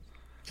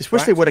 Just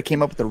wish they would have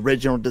came up with the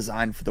original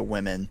design for the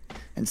women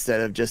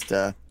instead of just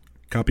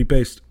copy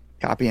paste.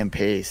 Copy and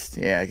paste.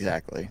 Yeah,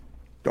 exactly.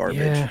 Garbage.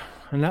 Yeah,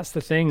 And that's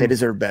the thing. They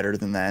deserve better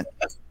than that.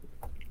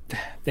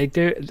 They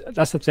do.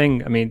 That's the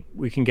thing. I mean,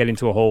 we can get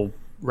into a whole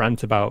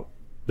rant about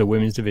the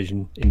women's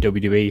division in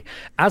WWE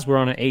as we're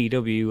on an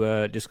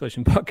AEW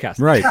discussion podcast.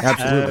 Right.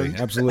 Absolutely.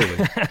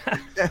 Absolutely.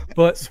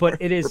 But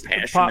it is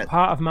part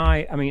of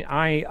my. I mean,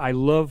 I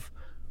love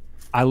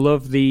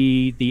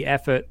the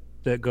effort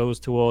that goes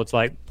towards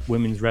like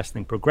women's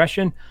wrestling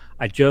progression.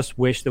 I just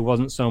wish there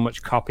wasn't so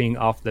much copying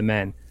off the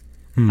men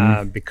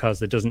because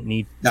there doesn't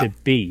need to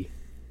be.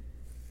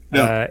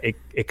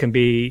 It can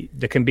be,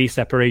 there can be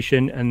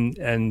separation,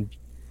 and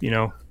you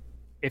know,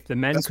 if the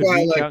men could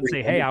reach out and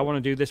say, hey, I want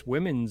to do this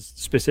women's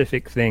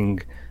specific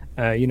thing,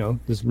 you know,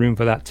 there's room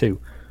for that too.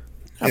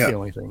 That's the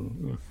only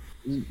thing.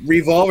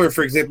 Revolver,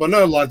 for example, I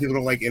know a lot of people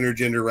don't like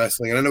intergender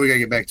wrestling, and I know we got to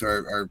get back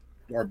to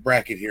our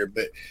bracket here,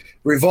 but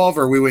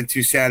Revolver, we went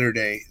to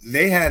Saturday.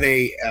 They had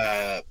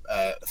I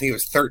think it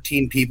was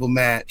 13 people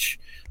match.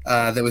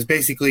 That was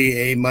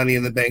basically a Money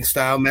in the Bank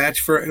style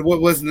match for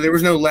what was, there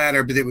was no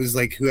ladder, but it was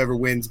like whoever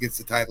wins gets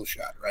the title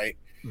shot, right?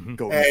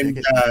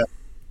 And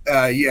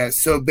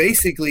so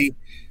basically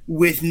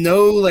with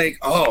no like,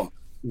 oh,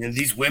 you know,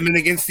 these women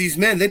against these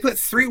men, they put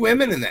 3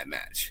 women in that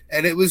match,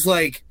 and it was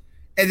like,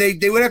 and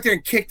they went out there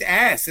and kicked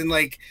ass, and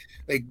like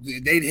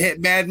they'd hit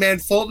Madman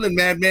Fulton, and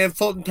Madman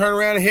Fulton turn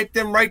around and hit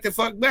them right the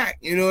fuck back.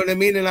 You know what I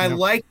mean? And I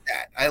like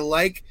that. I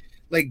like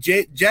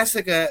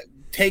Jessica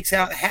takes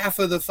out half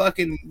of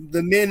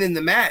the men in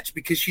the match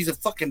because she's a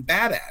fucking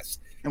badass.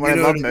 And what I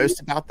love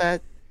most about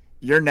that,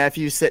 your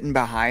nephew sitting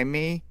behind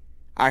me,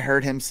 I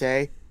heard him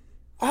say,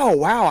 "Oh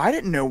wow, I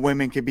didn't know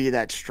women could be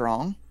that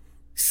strong."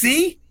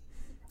 See?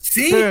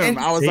 Boom. And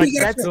I was like,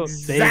 that's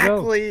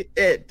exactly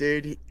it,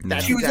 dude.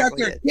 She was out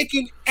there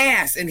kicking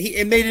ass, and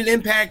it made an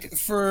impact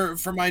for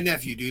my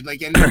nephew, dude.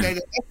 Like, and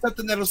that's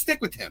something that'll stick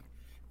with him.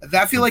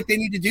 I feel like they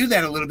need to do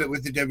that a little bit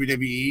with the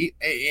WWE,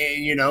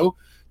 and you know,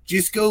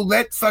 just go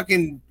let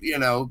fucking, you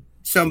know,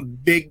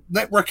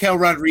 let Raquel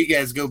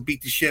Rodriguez go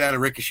beat the shit out of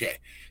Ricochet.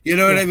 You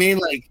know what I mean?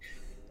 Like,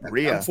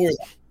 Rhea. I'm for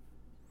that.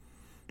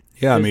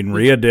 Yeah, I mean,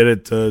 Rhea did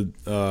it to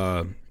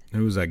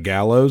who was that?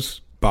 Gallows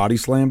body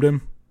slammed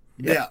him.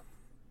 Yeah.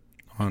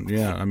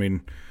 Yeah, I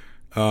mean,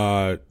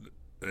 because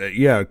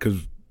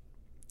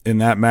in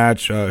that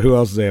match, who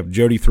else do they have?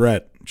 Jody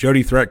Threat.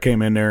 Jody Threat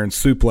came in there and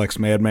suplexed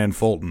Madman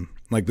Fulton.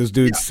 Like, this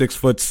dude's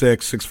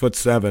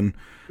 6'6",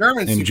 6'7",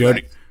 and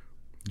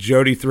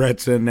Jody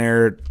Threat's in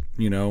there,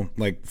 you know,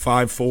 like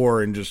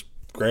 5'4", and just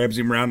grabs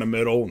him around the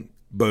middle, and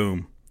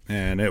boom.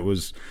 And it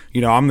was,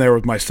 you know, I'm there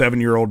with my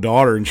 7-year-old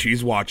daughter, and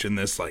she's watching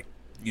this, like,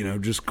 you know,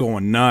 just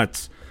going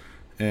nuts.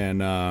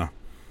 And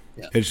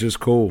it's just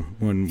cool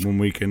when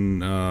we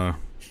can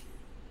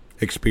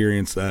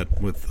experience that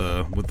with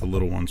the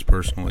little ones.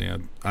 Personally,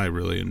 I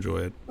really enjoy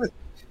it.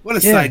 What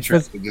a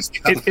sidetrack!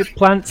 It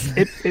plants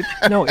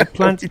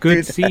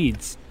good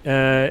seeds,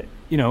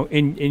 you know,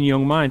 in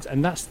young minds,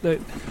 and that's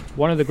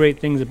one of the great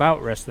things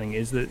about wrestling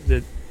is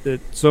that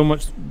so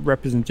much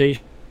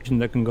representation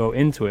that can go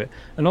into it,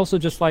 and also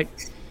just like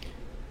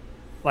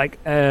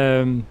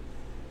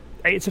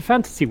it's a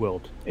fantasy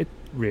world. It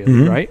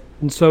really right,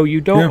 and so you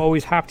don't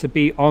always have to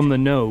be on the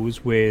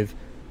nose with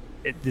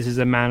this is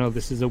a man or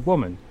this is a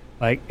woman.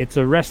 Like, it's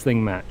a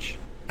wrestling match,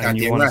 and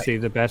you want to see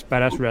the best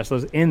badass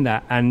wrestlers in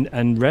that.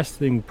 And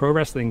wrestling, pro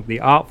wrestling, the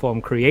art form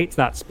creates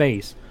that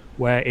space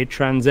where it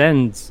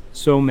transcends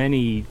so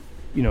many,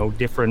 you know,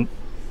 different,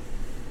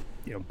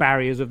 you know,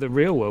 barriers of the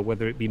real world,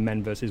 whether it be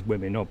men versus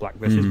women or black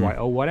versus white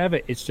or whatever.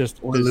 It's just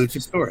or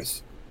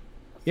Luchasaurus.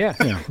 Yeah,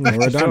 or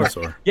a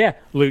dinosaur. Yeah,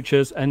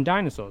 luchas and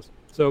dinosaurs.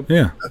 So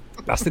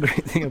that's the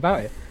great thing about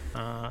it.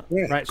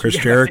 Right, Chris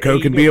Jericho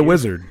can be a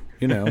wizard.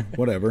 You know,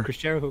 whatever. Chris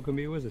Jericho can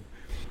be a wizard.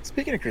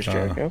 Speaking of Chris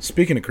Jericho.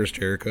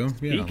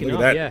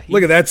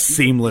 Look at that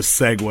seamless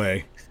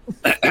segue.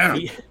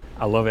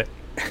 I love it.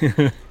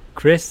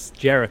 Chris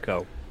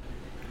Jericho.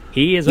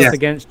 He is up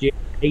against Jamie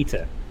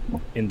Hayter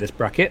in this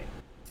bracket.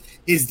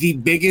 Is the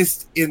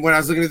biggest, when I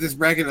was looking at this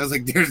bracket, I was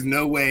like, there's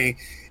no way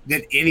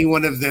that any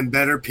one of them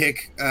better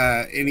pick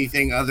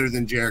anything other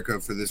than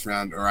Jericho for this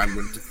round, or I'm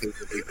going to think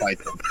that they fight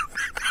them.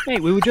 Hey,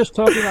 we were just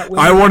talking about...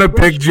 I want to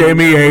pick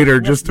Jamie Hayter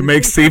just to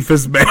make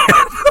Cephas mad.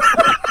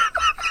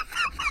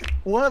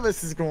 One of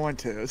us is going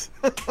to.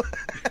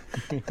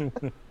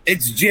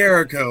 It's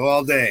Jericho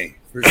all day.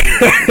 For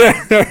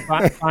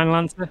sure. Final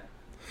answer?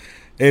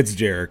 It's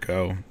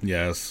Jericho,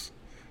 yes.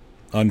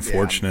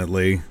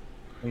 Unfortunately.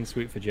 Yeah.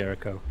 Sweet for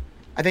Jericho.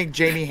 I think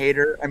Jamie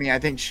Hayter, I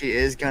think she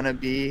is going to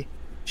be...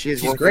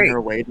 She's working great.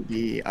 her way to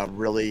be a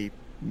really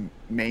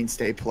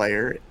mainstay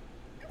player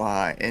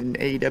in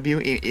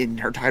AEW. In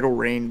her title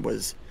reign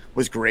was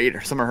great.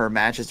 Some of her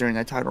matches during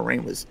that title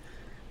reign was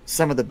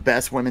some of the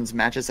best women's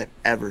matches I've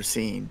ever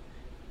seen.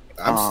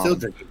 I'm still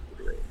drinking.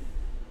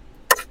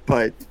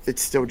 But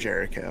it's still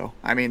Jericho.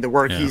 I mean, the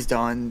work he's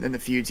done and the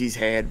feuds he's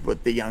had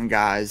with the young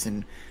guys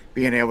and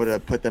being able to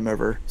put them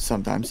over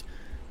sometimes,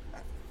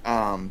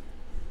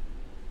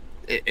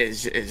 it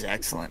is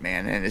excellent,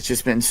 man. And it's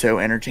just been so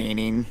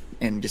entertaining,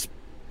 and just,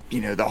 you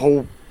know,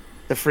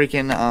 the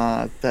freaking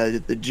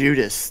the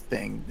Judas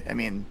thing. I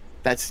mean,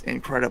 that's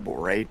incredible,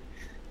 right?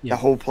 the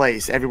whole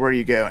place, everywhere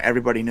you go,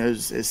 everybody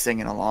knows is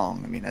singing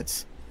along. I mean,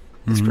 that's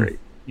great.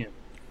 Yeah,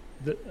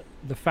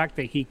 the fact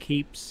that he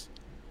keeps,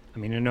 I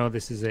mean, I know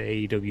this is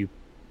a AEW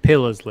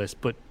pillars list,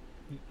 but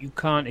you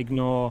can't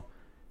ignore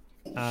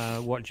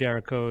what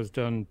Jericho has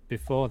done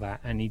before that,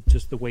 and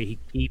the way he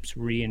keeps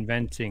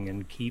reinventing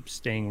and keeps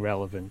staying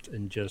relevant,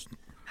 and just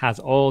has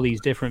all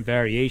these different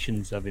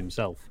variations of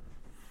himself.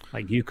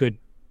 Like you could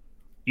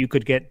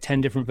get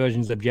 10 different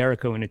versions of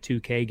Jericho in a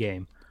 2K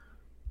game.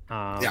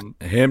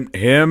 Him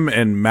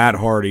and Matt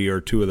Hardy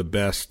are two of the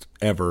best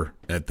ever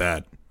at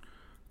that.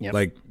 Yep.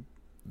 Like,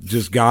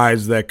 just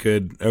guys that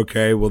could,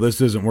 okay, well,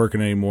 this isn't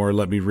working anymore.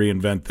 Let me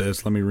reinvent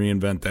this. Let me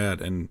reinvent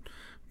that. And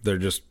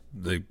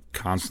they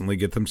constantly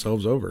get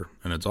themselves over,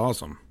 and it's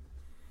awesome.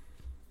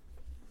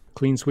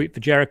 Clean sweep for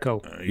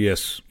Jericho.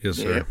 Yes,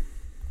 sir.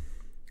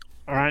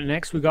 All right,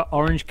 next we got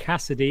Orange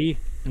Cassidy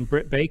and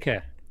Britt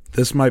Baker.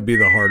 This might be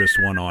the hardest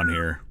one on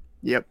here.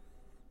 Yep.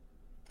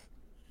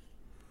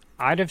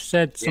 I'd have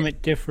said something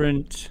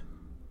different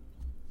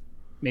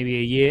maybe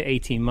a year,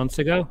 18 months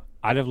ago.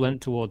 I'd have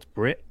leant towards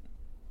Britt.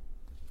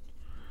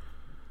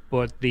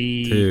 But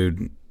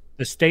the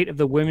state of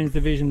the women's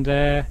division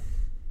there,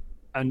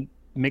 and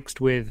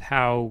mixed with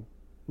how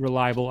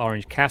reliable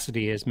Orange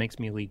Cassidy is, makes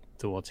me lean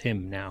towards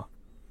him now.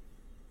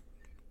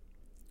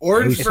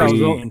 Orange if I was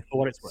voting for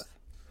what it's worth.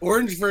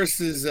 Orange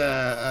versus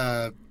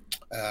I'm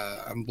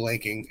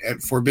blanking,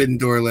 at Forbidden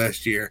Door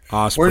last year.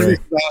 Ospreay. Orange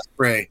versus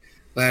Ospreay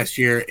last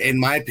year, in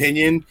my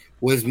opinion,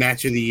 was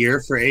match of the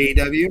year for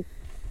AEW.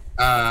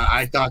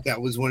 I thought that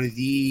was one of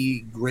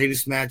the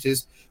greatest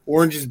matches.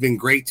 Orange has been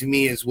great to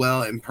me as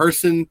well in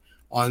person.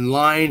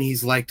 Online,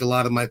 he's liked a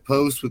lot of my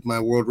posts with my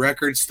world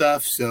record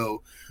stuff.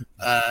 So,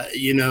 I'm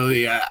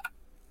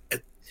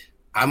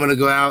going to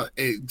go out,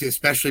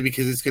 especially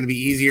because it's going to be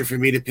easier for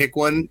me to pick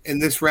one in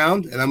this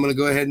round. And I'm going to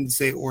go ahead and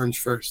say Orange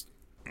first.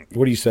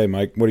 What do you say,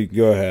 Mike?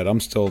 Go ahead.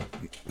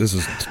 This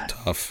is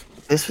tough.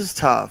 This was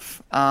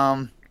tough.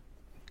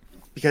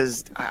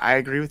 Because I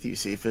agree with you,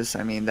 Cephas.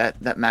 I mean,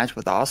 that match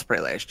with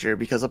Ospreay last year,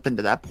 because up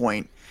until that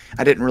point,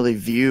 I didn't really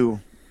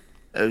view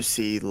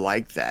OC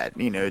like that,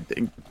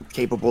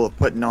 capable of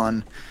putting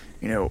on,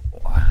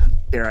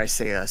 dare I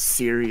say, a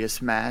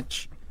serious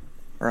match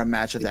or a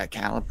match of that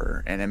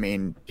caliber. And I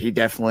mean, he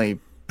definitely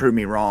proved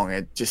me wrong.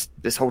 It just,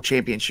 this whole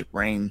championship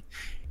reign,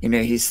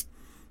 he's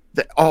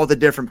all the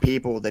different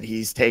people that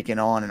he's taken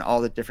on and all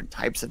the different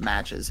types of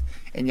matches,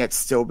 and yet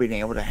still being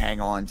able to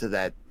hang on to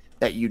that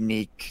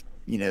unique,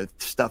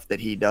 stuff that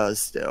he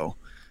does still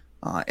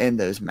in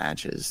those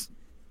matches.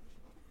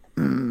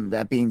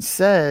 That being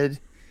said,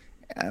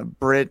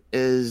 Britt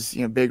is,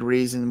 big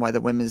reason why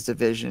the women's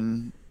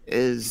division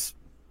is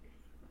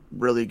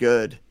really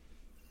good,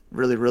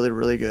 really, really,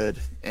 really good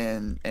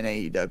in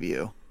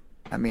AEW.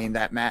 I mean,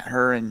 that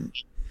her and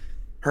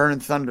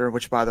Thunder,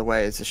 which by the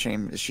way, it's a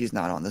shame she's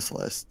not on this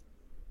list.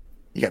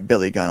 You got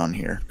Billy Gunn on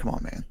here. Come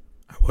on, man.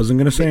 I wasn't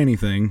gonna say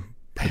anything.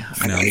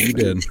 No, you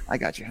did. I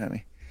got you,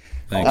 homie.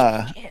 Thanks.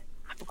 I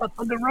forgot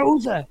Thunder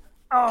Rosa.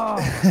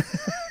 Oh.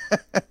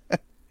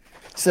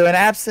 So in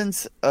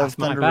absence of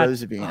Thunder bad.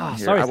 Rosa being on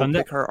here, sorry, I will Thunder.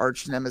 pick her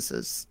arch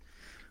nemesis,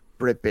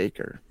 Britt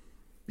Baker,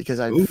 because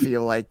I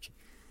feel like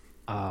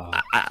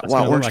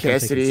while Orange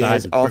Cassidy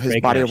has all his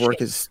body of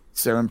work is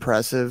so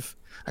impressive,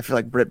 I feel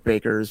like Britt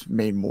Baker's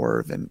made more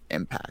of an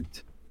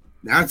impact.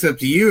 Now it's up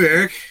to you,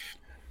 Eric.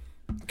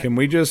 Can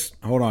we just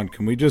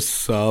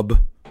sub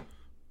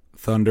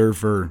Thunder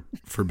for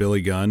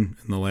Billy Gunn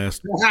in the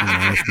last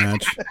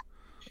match?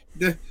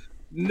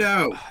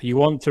 No. You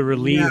want to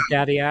relieve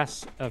Daddy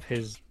Ass of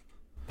his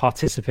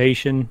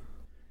participation?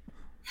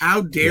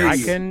 How dare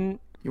you?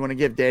 You want to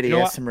give Daddy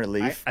Ass some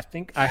relief? I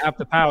think I have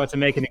the power to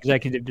make an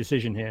executive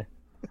decision here.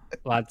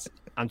 Lads,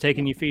 I'm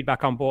taking your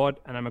feedback on board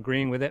and I'm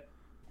agreeing with it.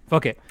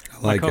 Fuck it.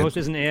 My co-host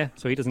isn't here,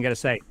 so he doesn't get a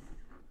say.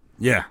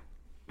 Yeah.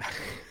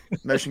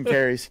 Motion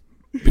carries.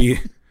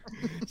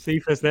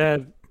 Cephas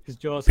there. His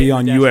jaws. Be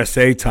on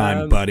USA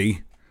time,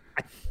 buddy.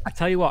 I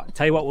tell you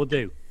what we'll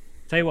do.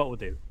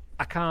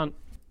 I can't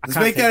Let's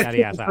take make that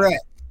Daddy Ass out.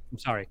 I'm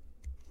sorry.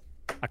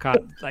 I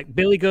can't. Like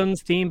Billy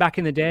Gunn's team back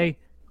in the day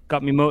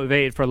got me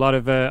motivated for a lot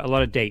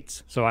of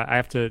dates. So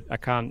I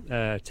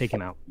can't take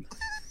him out.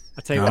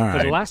 I tell you what,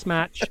 for the last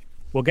match,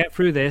 we'll get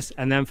through this,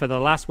 and then for the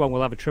last one,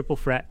 we'll have a triple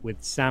threat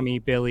with Sammy,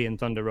 Billy, and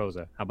Thunder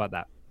Rosa. How about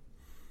that?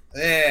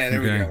 Yeah,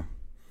 there we go.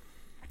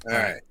 All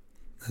right.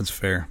 That's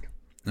fair.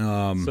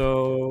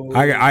 So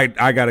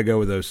I got to go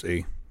with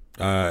OC.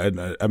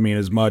 I mean,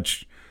 as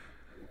much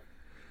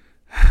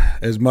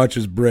as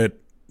Britt,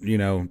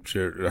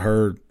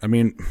 her. I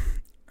mean,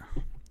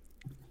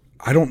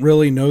 I don't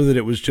really know that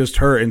it was just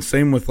her. And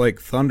same with like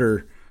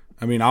Thunder.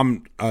 I mean,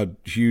 I'm a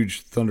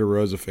huge Thunder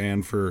Rosa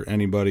fan for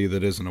anybody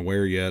that isn't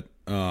aware yet.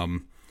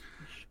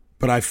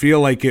 But I feel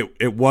like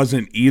it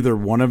wasn't either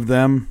one of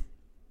them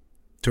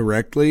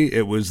directly.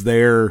 It was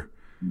their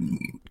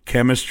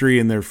chemistry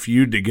and their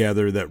feud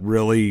together that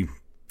really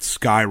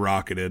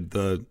skyrocketed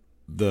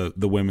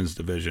the women's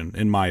division,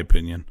 in my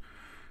opinion.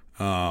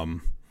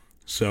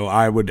 So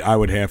I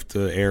would have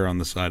to err on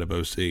the side of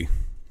OC.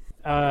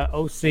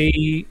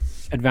 OC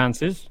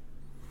advances.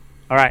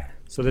 All right.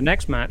 So the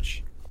next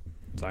match.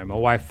 Sorry, my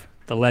wife,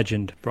 the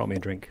legend, brought me a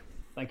drink.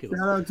 Thank you.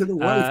 Shout out to the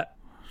wife.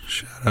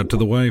 Shout out to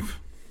the wife.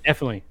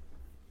 Definitely.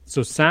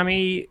 So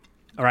Sammy.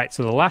 All right.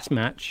 So the last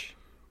match,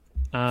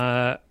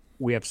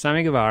 we have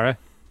Sammy Guevara,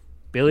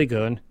 Billy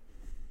Gunn,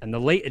 and the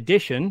late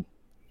addition,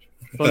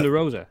 Thunder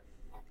Rosa.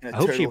 And I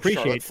hope she total Charlotte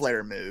appreciates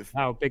Flair move.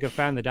 how big a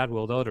fan the dad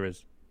world daughter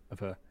is of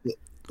her.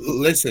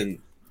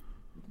 Listen,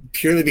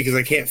 purely because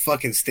I can't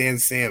fucking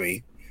stand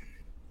Sammy,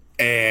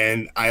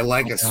 and I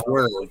like a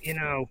swerve. You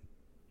know,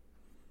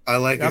 I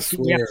like a we have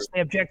swerve. to stay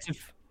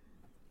objective.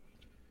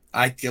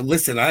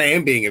 Listen. I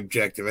am being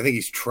objective. I think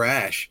he's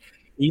trash.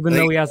 Even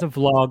though he has a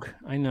vlog,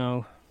 I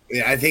know.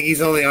 Yeah, I think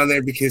he's only on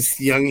there because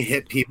young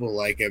hip people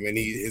like him, and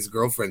his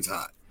girlfriend's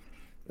hot.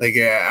 Like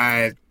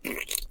I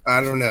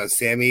don't know,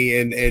 Sammy,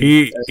 and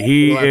he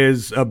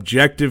is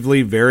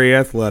objectively very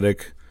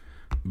athletic,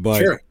 but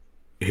sure.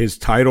 His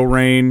title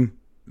reign,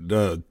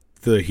 the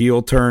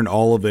heel turn,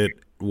 all of it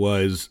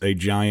was a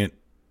giant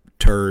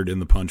turd in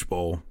the punch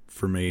bowl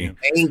for me.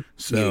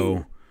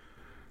 So,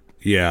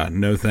 yeah,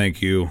 no,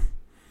 thank you.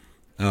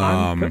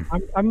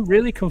 I'm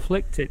really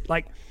conflicted.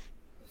 Like,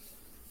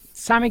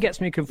 Sammy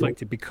gets me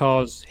conflicted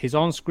because his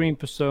on-screen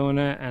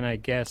persona and I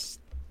guess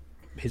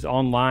his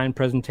online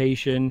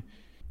presentation,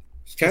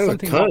 kind of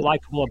something not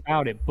likable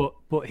about it.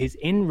 But his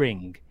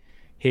in-ring,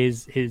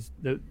 his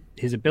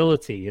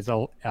ability, his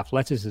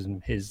athleticism,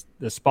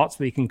 the spots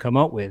that he can come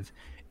up with,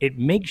 it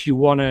makes you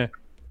want to,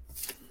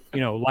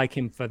 like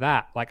him for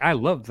that. Like, I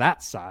love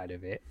that side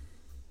of it,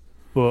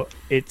 but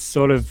it's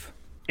sort of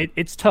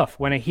it's tough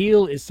when a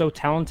heel is so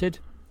talented.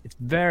 It's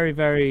very,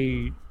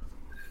 very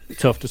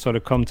tough to sort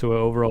of come to an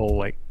overall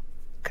like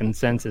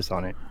consensus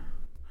on it.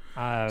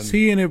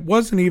 See, and it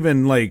wasn't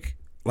even like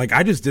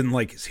I just didn't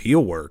like his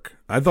heel work.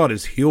 I thought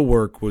his heel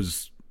work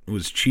was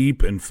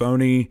cheap and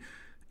phony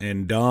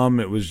and dumb.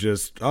 It was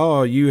just,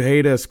 oh, you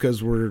hate us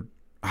because we're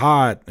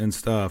hot and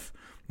stuff.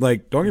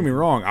 Like, don't get me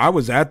wrong. I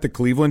was at the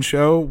Cleveland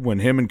show when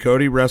him and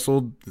Cody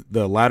wrestled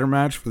the ladder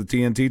match for the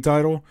TNT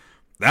title.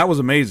 That was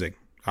amazing.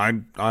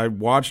 I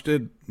watched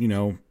it,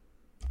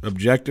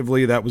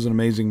 objectively, that was an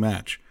amazing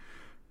match.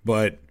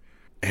 But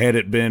had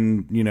it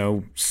been,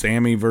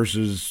 Sammy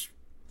versus,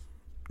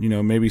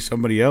 maybe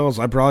somebody else,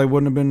 I probably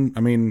wouldn't have been.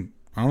 I mean,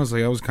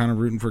 honestly, I was kind of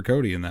rooting for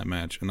Cody in that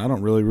match, and I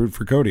don't really root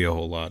for Cody a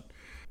whole lot.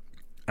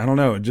 I don't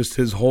know. Just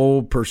his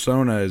whole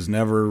persona is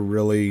never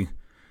really,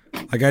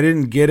 like, I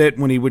didn't get it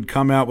when he would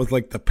come out with,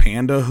 like, the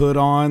panda hood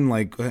on.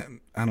 Like,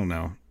 I don't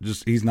know.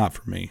 Just, he's not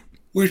for me.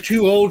 We're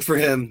too old for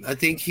him. I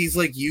think he's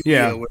like you.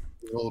 Yeah.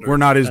 We're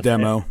not his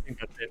demo. I think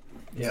that's it.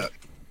 Yeah.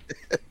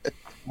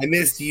 I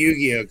missed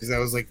Yu-Gi-Oh! Because I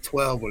was like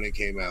 12 when it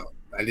came out.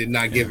 I did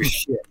not give a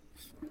shit.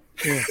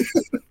 Yeah.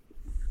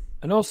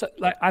 And also,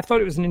 like, I thought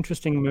it was an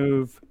interesting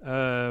move.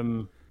 I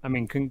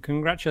mean,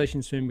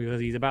 congratulations to him because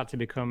he's about to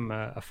become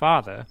a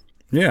father.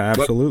 Yeah,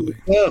 absolutely.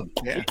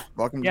 Yeah,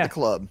 welcome to the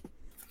club.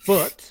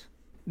 But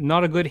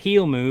not a good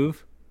heel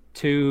move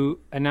to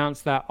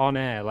announce that on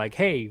air. Like,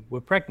 hey,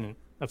 we're pregnant.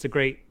 That's a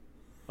great,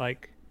 that's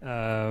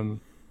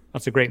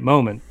a great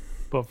moment.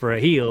 But for a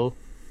heel,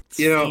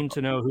 seem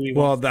to know who he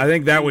wants. Well, I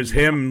think that was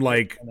him,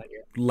 like,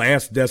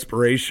 last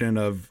desperation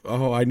of,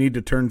 oh, I need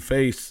to turn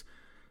face.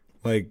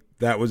 Like,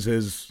 that was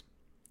his,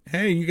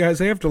 hey, you guys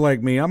have to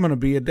like me. I'm going to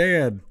be a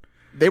dad.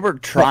 They were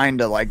trying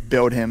to, like,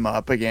 build him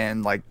up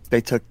again. Like,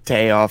 they took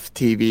Tay off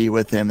TV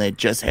with him. They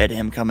just had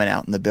him coming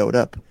out in the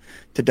build-up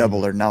to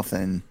Double or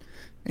Nothing.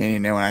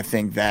 And, and I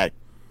think that,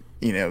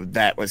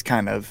 that was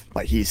kind of,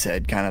 like he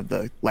said, kind of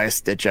the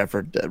last-ditch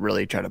effort to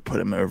really try to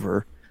put him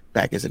over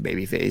back as a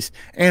babyface.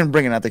 And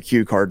bringing out the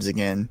cue cards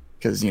again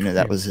because,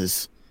 that was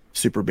his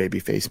super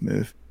babyface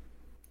move.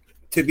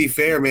 To be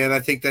fair, man, I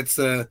think that's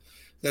that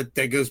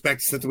goes back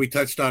to something we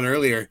touched on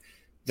earlier.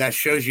 That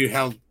shows you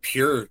how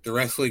pure the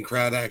wrestling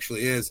crowd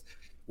actually is.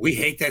 We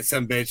hate that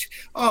sumbitch.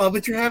 Oh,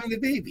 but you're having a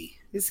baby.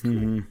 It's cool.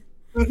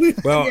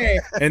 Mm-hmm. Well,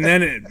 and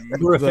then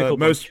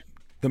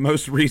the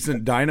most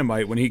recent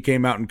Dynamite, when he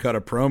came out and cut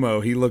a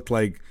promo, he looked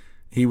like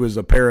he was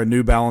a pair of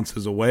New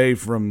Balances away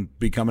from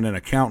becoming an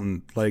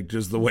accountant. Like,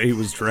 just the way he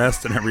was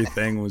dressed and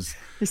everything was.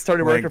 He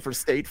started working for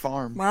State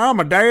Farm.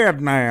 I'm a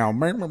dad now.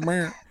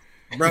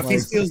 Bro, he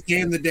still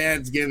game the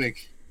dad's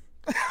gimmick.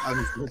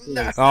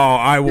 Oh,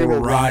 I will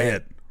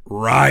riot.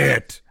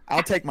 Riot.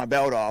 I'll take my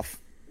belt off.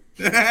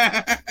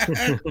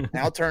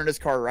 I'll turn this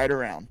car right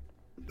around.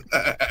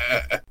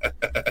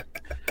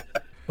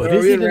 But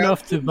is it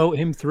enough to vote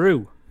him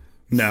through?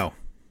 No.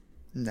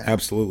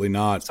 Absolutely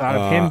not. So out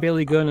of him,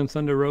 Billy Gunn, and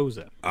Thunder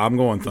Rosa. I'm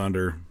going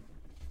Thunder.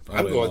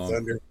 I'm going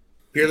Thunder.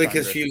 Purely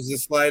because she was to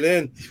slide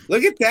in.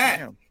 Look at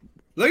that.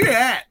 Look at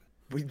that.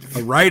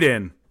 A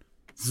write-in.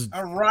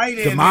 A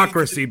write-in.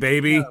 Democracy,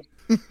 baby.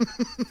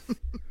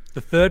 The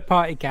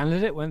third-party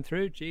candidate went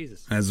through?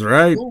 Jesus. That's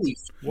right.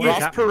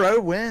 Ross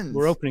Perot wins.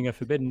 We're opening a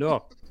forbidden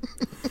door.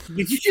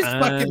 Did you just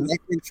fucking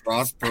reference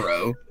Ross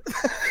Perot?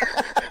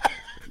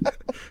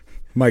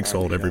 Mike's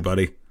old,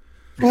 everybody.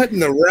 What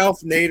in the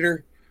Ralph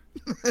Nader?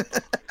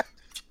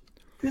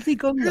 Billy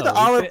Gunn, You're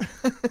though.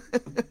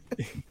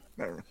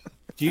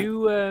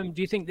 Do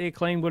you think the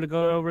Acclaim would have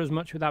gone over as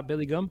much without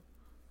Billy Gunn?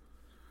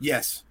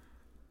 Yes.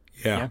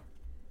 Yeah.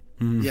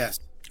 Yes.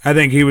 I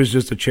think he was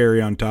just a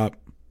cherry on top.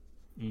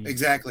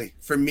 Exactly.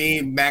 For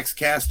me, Max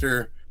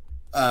Caster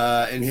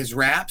and his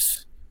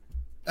raps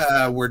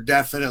were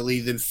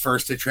definitely the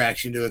first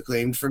attraction to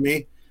Acclaimed for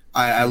me.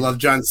 I love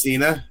John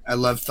Cena. I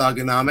love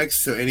Thugonomics.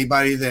 So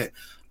anybody that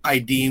I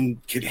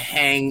deemed could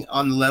hang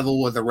on the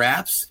level with the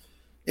raps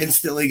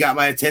instantly got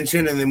my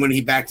attention. And then when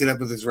he backed it up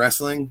with his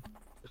wrestling,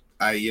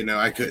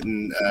 I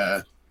couldn't.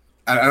 I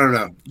don't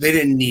know. They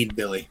didn't need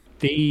Billy.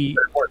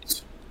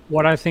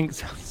 What I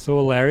think's so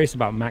hilarious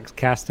about Max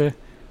Caster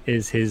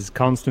is his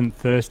constant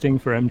thirsting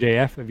for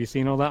MJF. Have you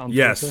seen all that on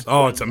Yes. Twitter?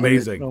 Oh, it's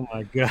amazing. Oh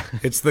my god.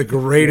 It's the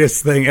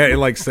greatest thing.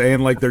 Like saying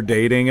like they're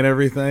dating and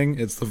everything.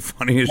 It's the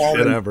funniest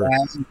shit ever.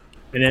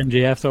 And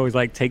MJF's always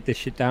like, take this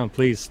shit down,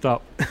 please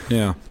stop.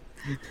 Yeah.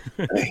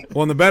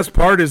 Well, and the best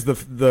part is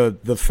the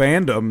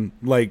fandom.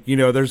 Like,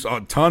 there's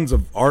tons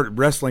of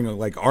wrestling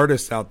like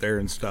artists out there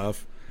and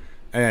stuff,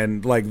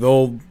 and like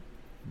they'll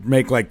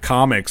make like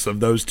comics of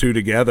those two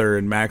together.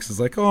 And Max is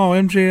like, "Oh,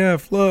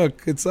 MJF,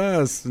 look, it's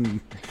us,"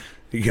 and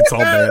he gets all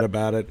mad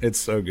about it. It's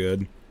so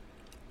good.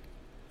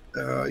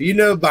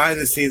 Behind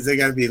the scenes, they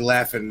got to be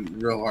laughing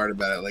real hard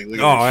about it. Like, look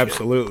at this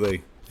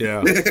absolutely,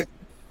 yeah.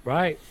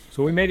 Right.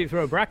 So we made it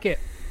through a bracket.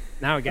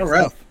 Now it gets All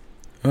right.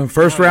 tough.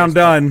 First round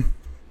done.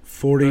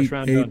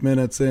 48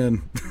 minutes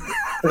in.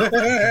 All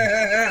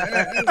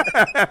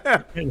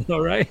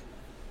right.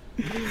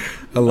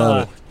 I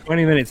love it.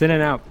 20 minutes in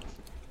and out.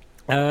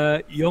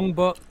 Young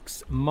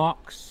Bucks,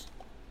 Mox.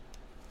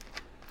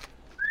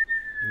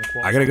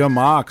 I gotta go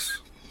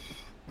Mox.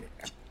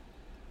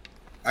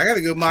 I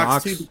gotta go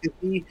Mox too,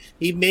 because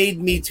he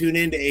made me tune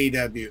into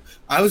AEW.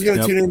 I was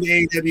gonna tune into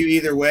AEW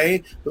either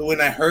way, but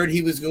when I heard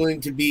he was going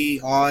to be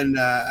on,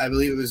 I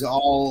believe it was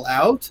All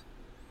Out,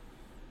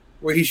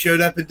 where he showed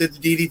up and did the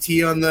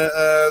DDT on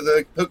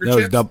the poker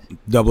chips. That was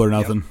Double or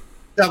Nothing. Yep.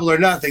 Double or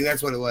Nothing,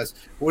 that's what it was.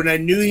 When I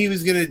knew he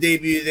was going to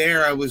debut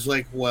there, I was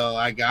like, well,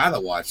 I got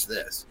to watch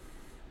this.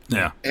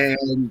 Yeah.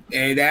 And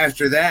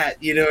after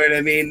that, you know what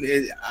I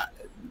mean?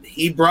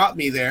 He brought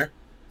me there,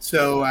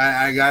 so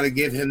I got to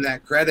give him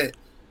that credit.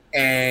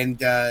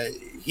 And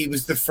he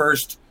was the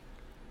first,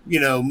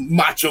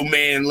 Macho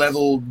Man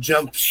level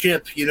jump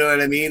ship, you know what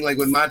I mean? Like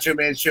when Macho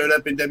Man showed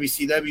up in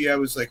WCW, I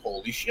was like,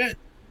 holy shit,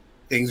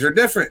 things are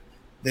different.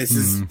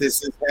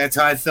 That's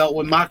how I felt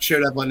when Mox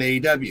showed up on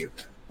AEW.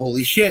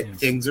 Holy shit,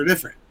 things are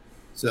different.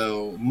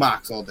 So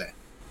Mox all day.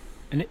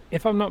 And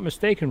if I'm not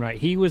mistaken, right,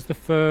 he was the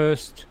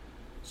first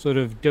sort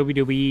of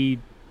WWE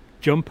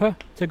jumper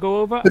to go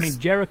over. I mean,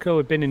 Jericho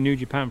had been in New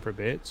Japan for a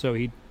bit, so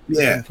he'd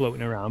been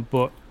floating around.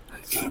 But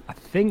I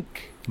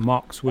think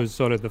Mox was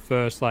sort of the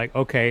first, like,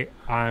 okay,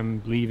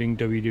 I'm leaving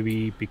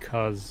WWE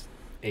because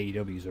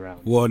AEW's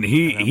around. Well, and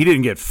he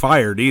didn't get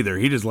fired either.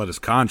 He just let his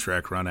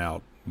contract run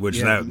out,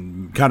 which that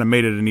kind of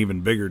made it an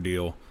even bigger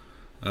deal.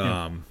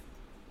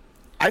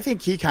 I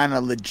think he kind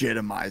of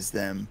legitimized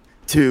them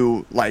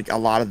to like a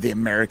lot of the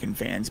American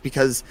fans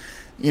because,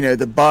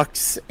 the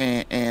Bucks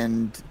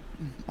and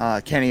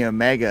Kenny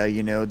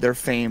Omega, their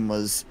fame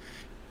was,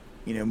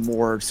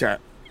 more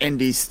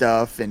indie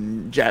stuff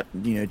and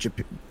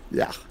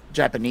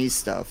Japanese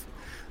stuff,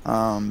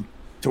 to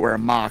where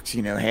Mox,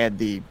 had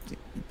the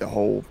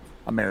whole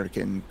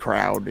American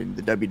crowd and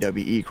the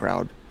WWE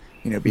crowd,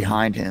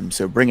 behind him.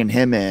 So bringing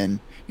him in,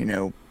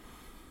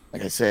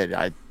 like I said,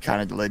 I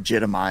kind of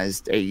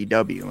legitimized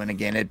AEW. And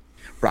again, it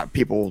brought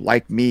people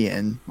like me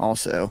in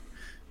also,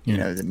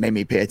 that made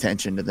me pay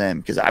attention to them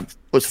because I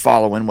was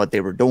following what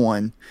they were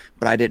doing,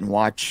 but I didn't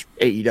watch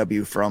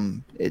AEW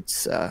from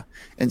its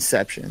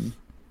inception.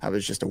 I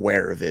was just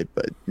aware of it,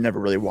 but never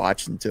really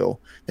watched until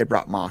they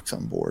brought Mox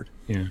on board.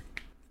 Yeah.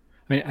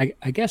 I mean,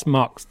 I guess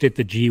Mox did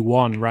the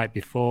G1 right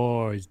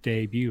before his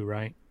debut,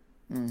 right?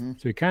 Mm-hmm.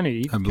 So he kind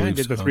of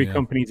did the three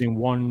companies in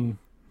one,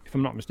 if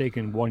I'm not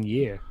mistaken, 1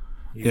 year.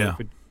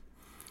 And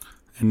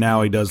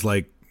now he does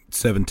like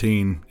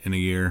 17 in a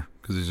year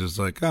because he's just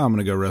like, I'm going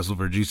to go wrestle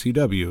for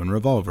GCW and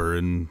Revolver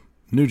and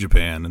New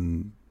Japan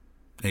and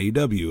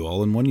AEW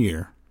all in 1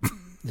 year.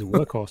 He's a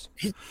workhorse.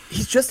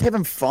 He's just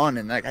having fun,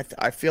 and like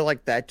I feel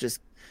like that just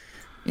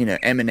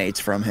emanates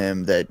from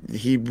him, that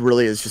he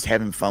really is just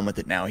having fun with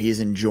it now.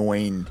 He's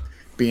enjoying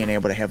being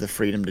able to have the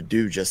freedom to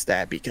do just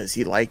that because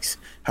he likes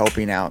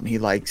helping out and he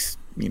likes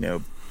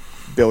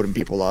building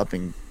people up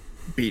and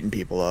beating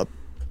people up.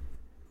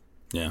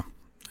 Yeah,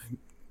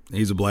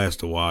 he's a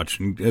blast to watch,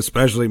 and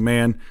especially,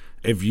 man,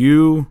 if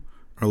you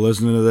are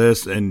listening to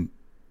this and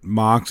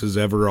Mox is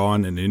ever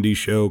on an indie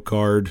show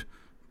card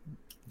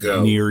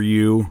near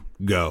you,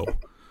 go.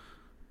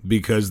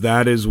 Because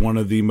that is one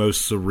of the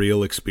most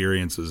surreal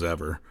experiences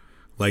ever.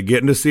 Like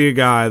getting to see a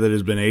guy that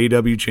has been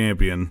AEW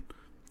champion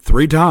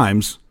 3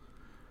 times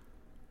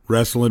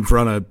wrestle in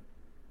front of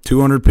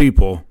 200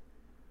 people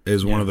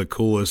is one of the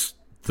coolest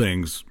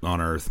things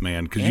on earth,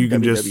 man. Because you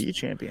can WWE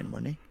champion,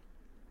 wasn't he?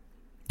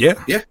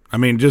 Yeah. I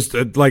mean, just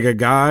like a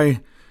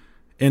guy,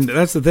 and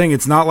that's the thing.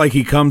 It's not like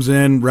he comes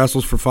in,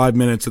 wrestles for 5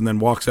 minutes, and then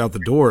walks out the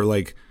door.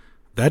 Like,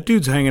 that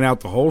dude's hanging out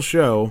the whole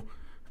show,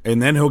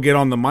 and then he'll get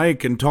on the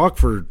mic and talk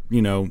for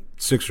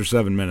 6 or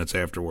 7 minutes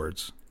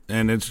afterwards,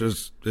 and it's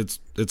just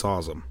it's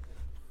awesome.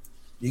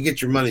 You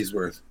get your money's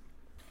worth.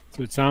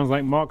 So it sounds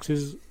like Mox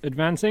is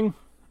advancing.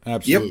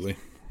 Absolutely. Yep.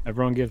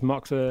 Everyone gives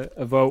Mox a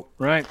vote,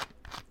 right?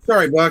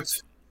 Sorry,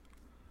 Bucks.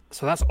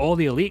 So that's all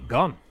the elite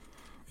gone.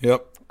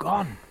 Yep.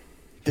 Gone.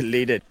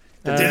 Deleted.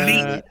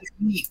 Delete.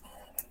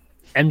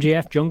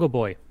 MJF Jungle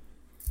Boy.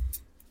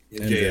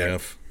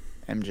 MJF.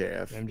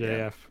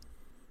 MJF.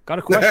 Got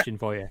a question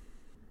for you.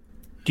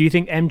 Do you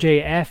think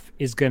MJF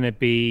is going to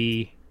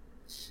be...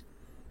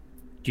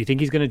 Do you think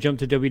he's going to jump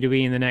to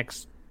WWE in the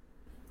next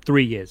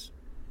 3 years?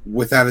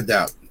 Without a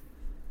doubt.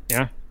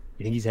 Yeah?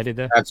 You think he's headed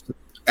there?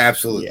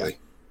 Absolutely.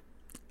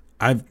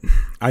 Yeah.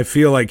 I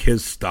feel like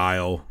his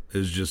style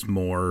is just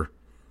more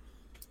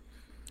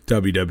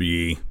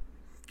WWE.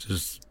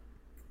 Just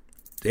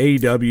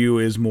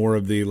AEW is more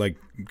of the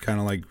kind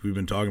of like we've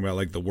been talking about,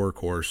 like the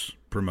workhorse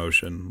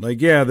promotion. Like,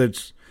 yeah,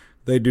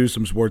 they do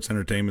some sports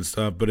entertainment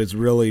stuff, but it's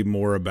really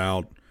more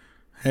about,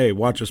 hey,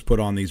 watch us put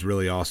on these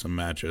really awesome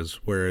matches.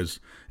 Whereas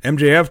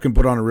MJF can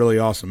put on a really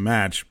awesome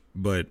match,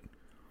 but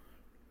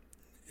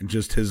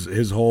just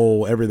his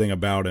whole everything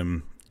about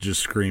him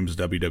just screams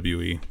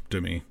WWE to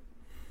me.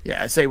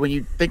 Yeah, I say when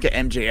you think of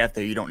MJF,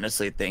 though, you don't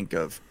necessarily think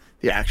of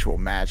the actual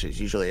matches.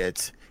 Usually,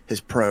 it's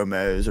his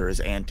promos or his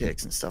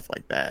antics and stuff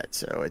like that.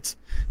 So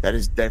that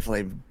is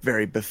definitely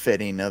very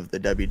befitting of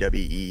the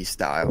WWE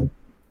style.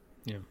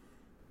 Yeah,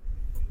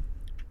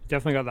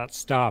 definitely got that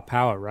star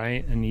power,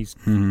 right? And he's,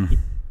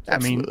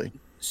 Absolutely.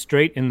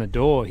 Straight in the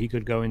door, he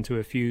could go into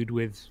a feud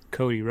with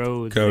Cody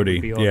Rhodes. Cody,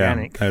 be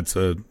organic. that's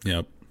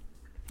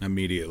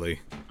immediately.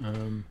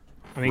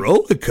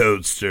 Roller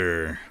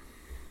coaster.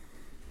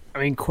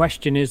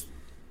 Question is,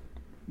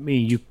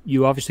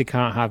 you obviously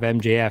can't have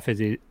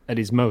MJF at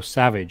his most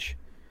savage.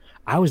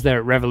 I was there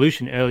at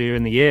Revolution earlier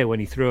in the year when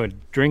he threw a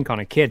drink on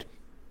a kid.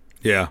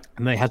 Yeah.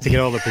 And they had to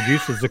get all the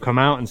producers to come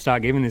out and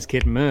start giving this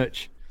kid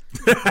merch.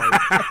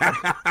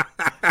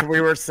 We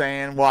were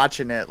saying,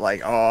 watching it,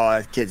 like, oh,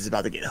 that kid's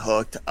about to get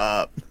hooked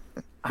up.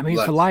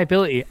 For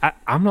liability,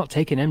 I'm not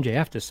taking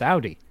MJF to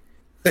Saudi.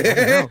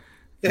 Yeah,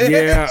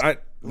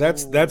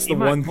 that's the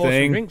one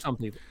thing. Drinks on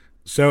people.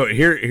 So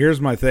here's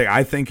my thing.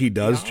 I think he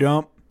does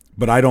jump,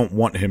 but I don't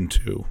want him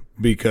to,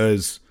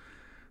 because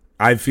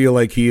I feel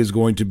like he is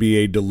going to be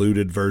a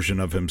diluted version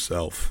of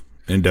himself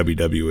in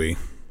WWE.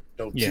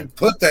 Don't you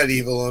put that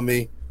evil on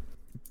me.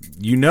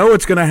 You know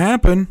it's going to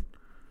happen.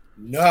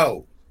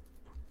 No.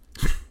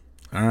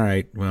 All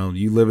right. Well,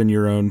 you live in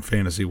your own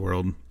fantasy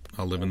world.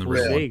 I'll live in the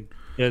real one.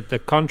 The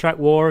contract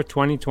war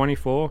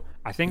 2024.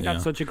 I think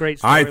that's such a great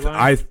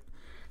storyline.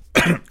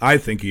 I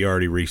think he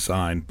already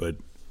re-signed, but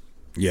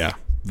the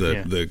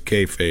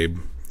kayfabe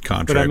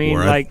contract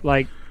war.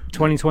 Like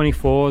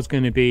 2024 is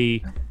going to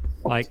be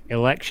like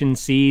election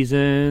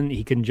season.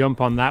 He can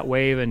jump on that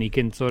wave and he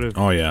can sort of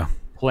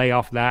play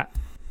off that.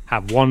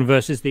 Have one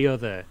versus the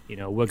other.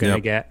 We're going to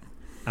get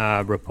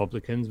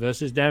Republicans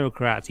versus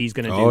Democrats. He's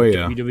going to do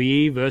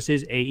WWE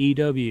versus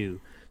AEW.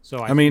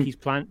 So I think he's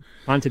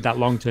planted that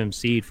long-term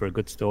seed for a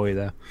good story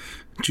there.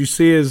 Did you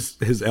see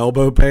his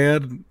elbow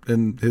pad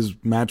in his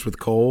match with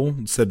Cole?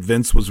 It said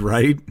Vince was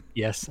right.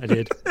 Yes, I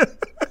did.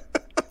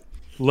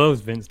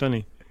 Loves Vince,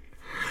 doesn't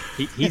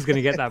he? He's going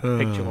to get that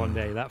picture one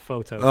day, that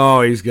photo.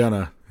 Oh, he's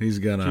gonna. Do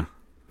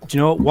you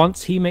know what?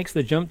 Once he makes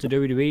the jump to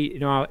WWE, you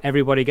know how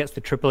everybody gets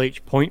the Triple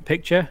H point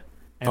picture?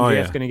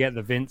 MJF's going to get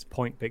the Vince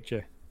point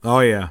picture. Oh,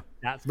 yeah.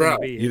 That's going to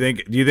be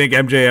it. Do you think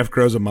MJF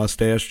grows a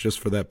mustache just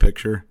for that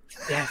picture?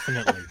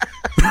 Definitely.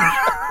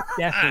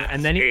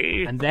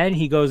 Definitely. And then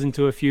he goes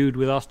into a feud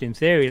with Austin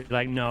Theory.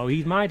 Like, no,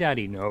 he's my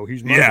daddy. No,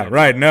 he's my daddy.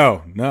 Right.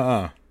 No.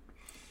 Nuh-uh.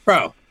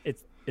 Bro,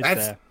 it's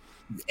that's there.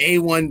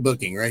 A1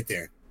 booking right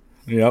there.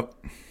 Yep.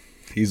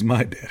 He's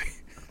my daddy.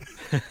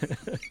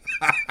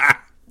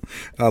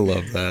 I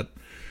love that.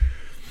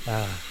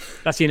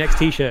 That's your next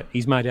T-shirt.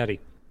 He's my daddy.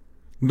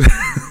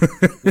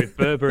 With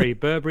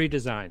Burberry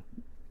design.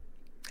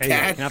 Hey, you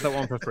can have that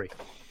one for free.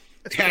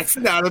 That's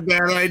not a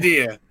bad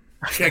idea.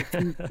 Check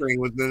spring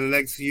within the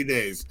next few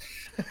days.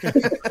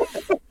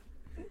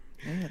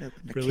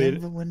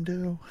 Brilliant. The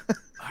window.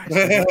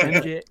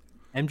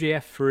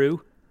 MJF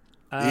through.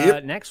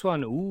 Next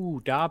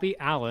one. Darby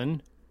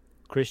Allin,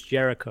 Chris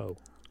Jericho.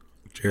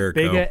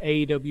 Bigger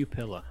AEW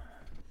pillar.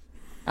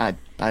 I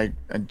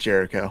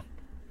Jericho.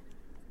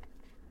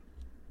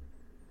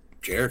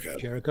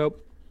 Jericho.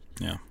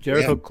 Yeah.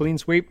 Jericho clean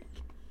sweep.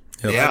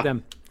 Yeah.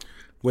 Them.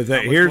 With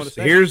that,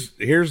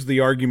 here's the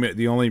argument.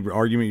 The only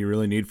argument you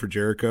really need for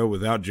Jericho.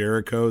 Without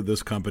Jericho,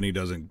 this company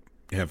doesn't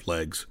have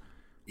legs.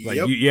 Like,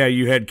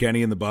 you had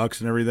Kenny in the Bucks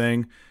and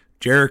everything.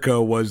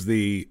 Jericho was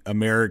the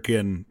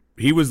American.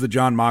 He was the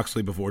John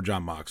Moxley before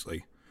John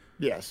Moxley.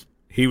 Yes.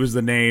 He was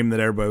the name that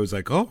everybody was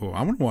like, oh,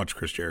 I want to watch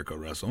Chris Jericho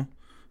wrestle.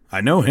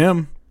 I know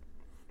him.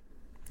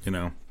 So.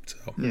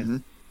 Mm-hmm.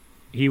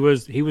 He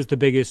was the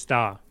biggest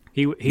star.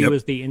 He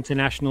was the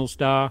international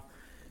star.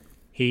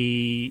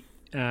 He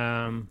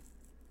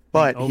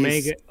but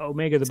Omega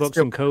the Bucks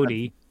and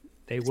Cody,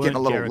 they weren't getting a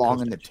little Jericho's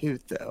long in the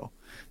tooth though.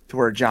 to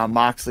where John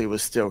Moxley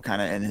was still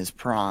kind of in his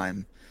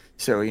prime.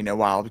 So,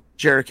 while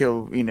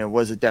Jericho,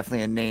 was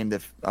definitely a name,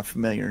 a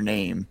familiar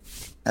name,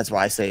 that's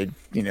why I say,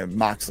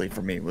 Moxley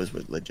for me was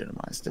what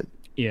legitimized it.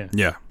 Yeah.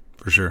 Yeah,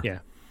 for sure. Yeah.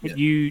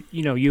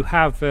 You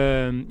have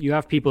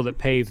people that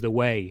pave the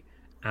way,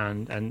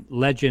 and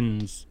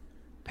legends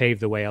pave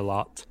the way a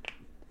lot.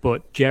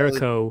 But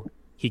Jericho,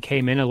 he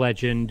came in a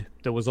legend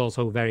that was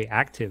also very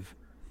active.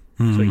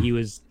 So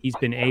he's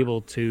been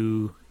able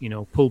to,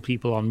 pull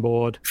people on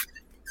board.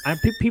 And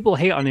people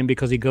hate on him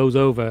because he goes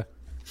over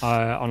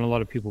on a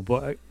lot of people.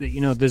 But,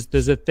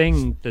 there's a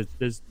thing that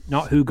there's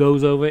not who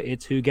goes over,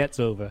 it's who gets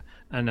over.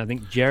 And I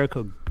think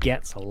Jericho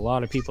gets a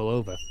lot of people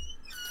over.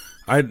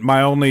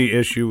 My only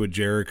issue with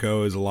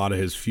Jericho is a lot of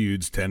his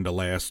feuds tend to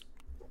last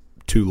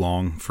too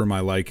long for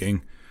my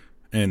liking.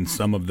 And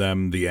some of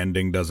them, the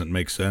ending doesn't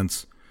make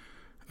sense.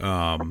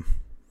 But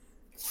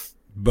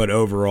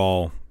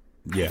overall,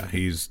 yeah,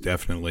 he's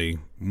definitely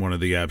one of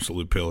the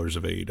absolute pillars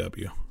of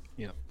AEW.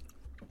 Yeah.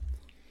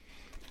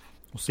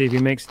 We'll see if he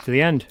makes it to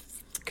the end.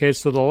 Okay,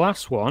 so the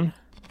last one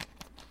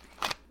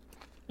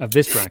of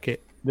this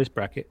bracket,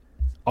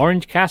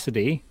 Orange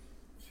Cassidy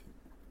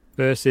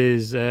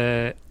versus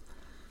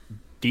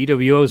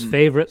DWO's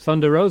favorite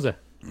Thunder Rosa.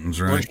 That's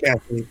right.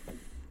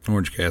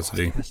 Orange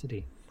Cassidy.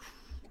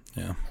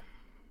 Yeah.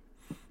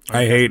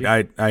 I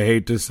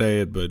hate to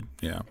say it, but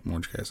yeah,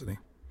 Orange Cassidy.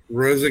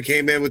 Rosa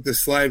came in with the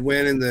slide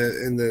win and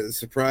the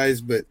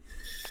surprise, but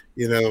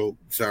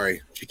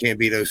sorry, she can't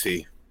beat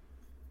OC.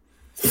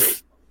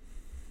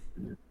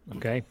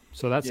 Okay,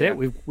 so that's it.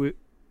 We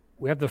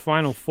have the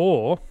final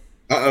four.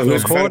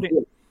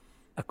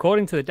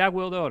 According to the Dag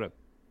World Order,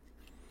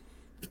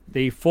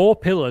 the four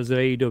pillars of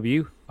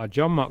AEW are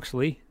Jon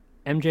Moxley,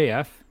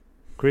 MJF,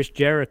 Chris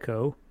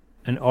Jericho,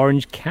 and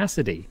Orange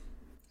Cassidy.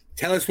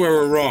 Tell us where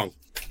we're wrong.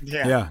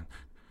 Yeah.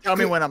 Tell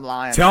me when I'm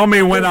lying.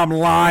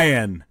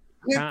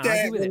 With that,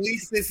 at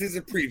least this is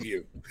a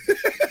preview.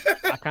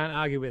 I can't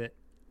argue with it.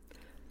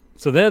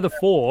 So they're the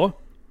four.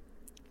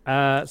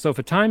 So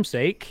for time's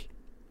sake,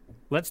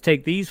 let's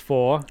take these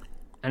four,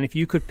 and if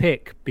you could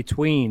pick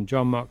between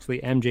Jon Moxley,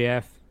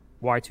 MJF,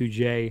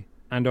 Y2J,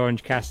 and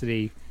Orange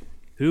Cassidy,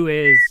 who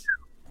is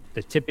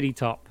the tippity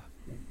top?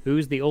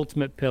 Who's the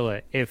ultimate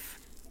pillar? If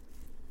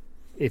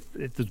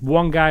there's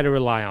one guy to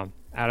rely on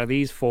out of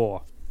these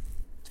four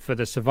for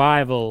the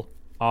survival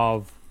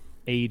of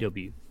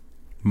AEW,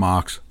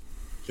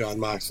 Jon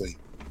Moxley.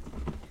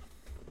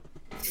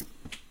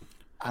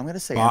 I'm gonna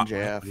say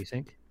MJF. What do you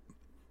think?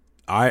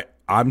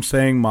 I'm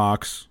saying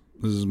Mox.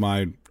 This is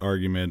my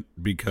argument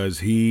because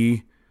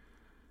he,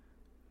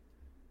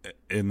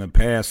 in the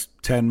past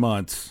 10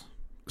 months,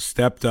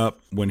 stepped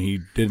up when he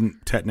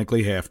didn't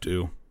technically have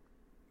to,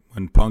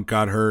 when Punk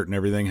got hurt and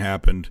everything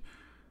happened,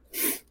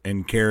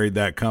 and carried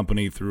that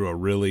company through a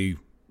really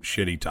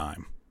shitty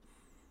time.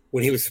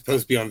 When he was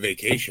supposed to be on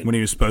vacation. When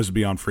he was supposed to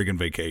be on freaking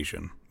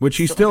vacation, which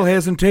he still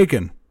hasn't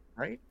taken.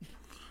 Right?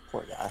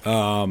 Poor guy.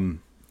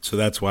 So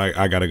that's why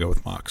I got to go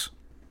with Mox.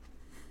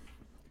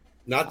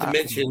 Not to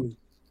mention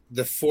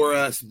the for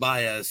us,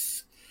 by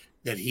us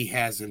that he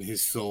has in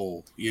his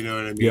soul. You know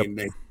what I mean?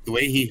 Yep. The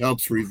way he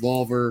helps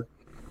Revolver,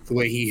 the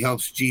way he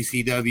helps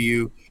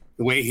GCW,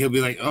 the way he'll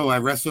be like, oh, I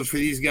wrestled for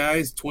these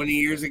guys 20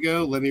 years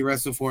ago. Let me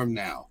wrestle for him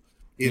now.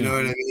 You know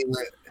what I mean?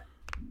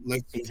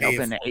 He's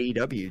helping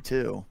AEW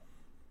too.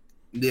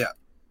 Yeah.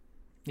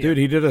 Dude,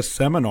 he did a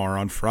seminar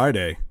on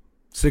Friday.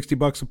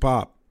 $60 a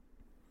pop.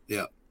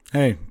 Yeah.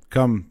 Hey,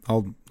 come,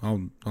 I'll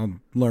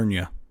learn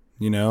you.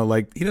 He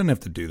doesn't have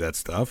to do that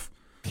stuff.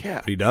 Yeah.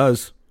 But he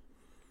does.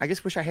 I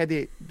just wish I had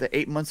the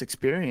 8 months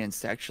experience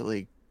to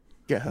actually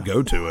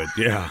go to it.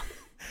 Yeah.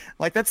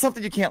 Like, that's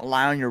something you can't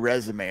lie on your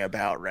resume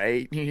about,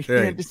 right? You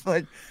can't just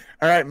like,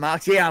 all right,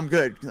 Mox, yeah, I'm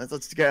good.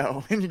 Let's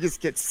go. And you just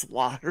get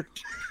slaughtered.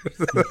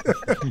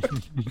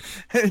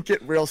 And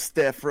get real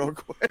stiff real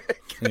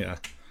quick. Yeah.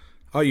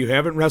 Oh, you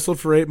haven't wrestled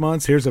for 8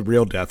 months? Here's a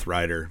real Death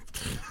Rider.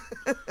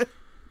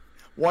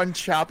 One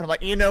chop, and I'm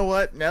like, you know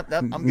what? Nope,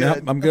 I'm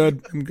good. Nope,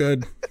 I'm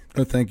good.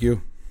 No, thank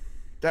you.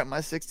 Got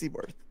my 60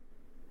 worth.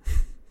 Do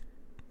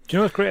you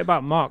know what's great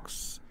about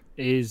Mox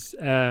is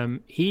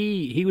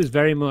he was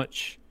very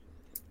much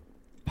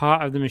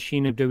part of the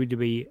machine of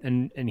WWE,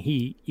 and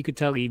you could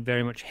tell he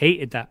very much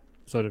hated that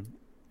sort of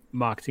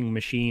marketing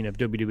machine of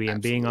WWE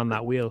and being on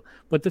that wheel.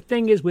 But the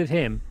thing is with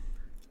him,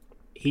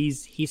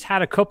 he's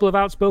had a couple of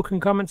outspoken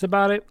comments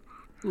about it,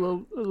 a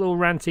little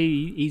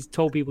ranty. He's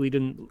told people he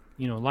didn't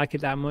like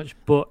it that much,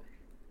 but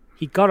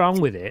he got on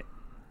with it.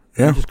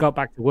 Yeah. And just got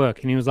back to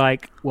work, and he was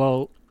like,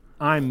 well,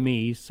 I'm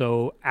me,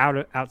 so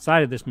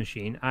outside of this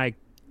machine, I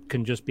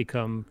can just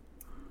become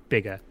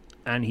bigger.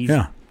 And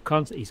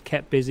he's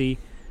kept busy,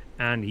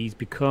 and he's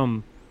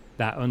become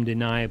that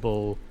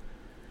undeniable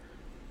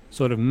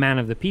sort of man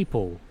of the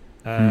people,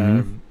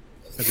 at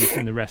least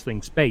in the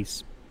wrestling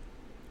space.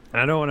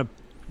 And I don't want to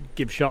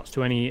give shots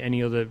to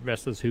any other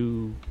wrestlers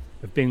who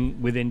have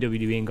been within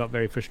WWE and got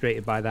very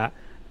frustrated by that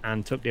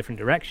and took different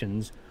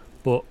directions,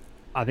 but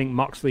I think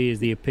Moxley is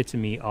the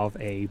epitome of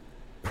a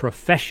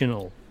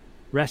professional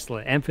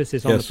wrestler.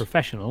 Emphasis on the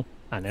professional.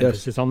 and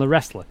emphasis on the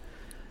wrestler.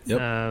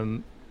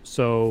 Yep.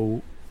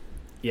 So,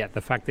 yeah,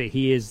 the fact that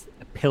he is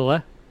a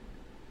pillar,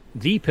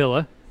 the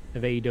pillar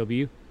of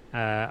AEW,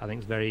 I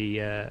think is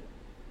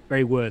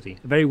very worthy,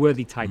 a very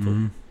worthy title.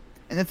 Mm-hmm.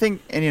 And the thing,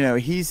 and you know,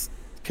 he's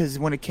because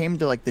when it came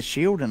to like the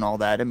Shield and all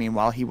that, I mean,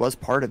 while he was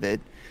part of it,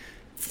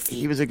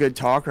 he was a good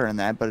talker in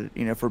that. But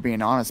you know, if we're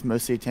being honest,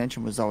 most of the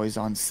attention was always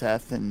on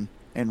Seth and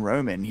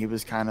Roman. He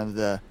was kind of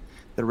the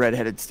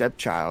redheaded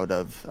stepchild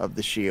of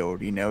the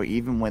Shield. You know,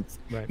 even with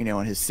you know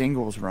in his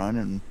singles run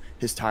and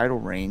his title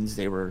reigns,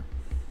 they were,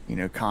 you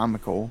know,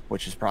 comical,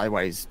 which is probably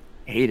why he's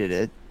hated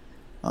it.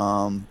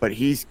 But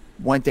he's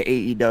went to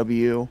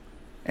AEW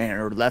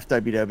or left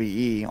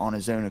WWE on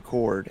his own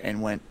accord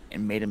and went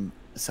and made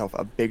himself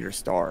a bigger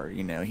star.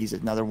 You know, he's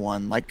another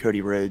one like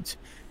Cody Rhodes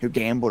who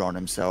gambled on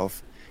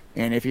himself.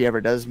 And if he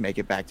ever does make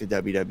it back to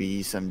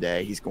WWE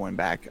someday, he's going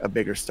back a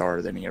bigger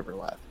star than he ever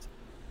left.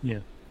 Yeah.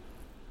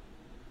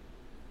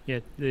 Yeah,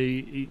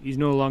 he's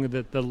no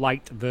longer the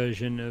light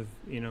version of,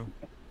 you know,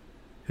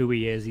 who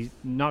he is. He's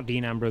not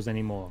Dean Ambrose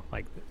anymore.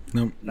 Like,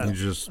 no,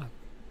 he's just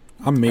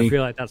I'm me. I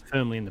feel like that's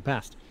firmly in the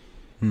past.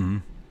 Mm-hmm.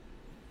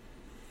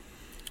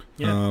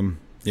 Yeah.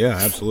 Yeah,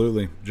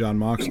 absolutely. John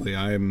Moxley.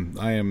 I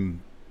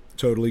am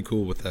totally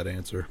cool with that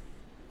answer.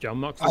 John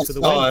Moxley for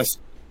the win.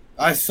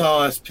 I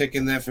saw us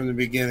picking that from the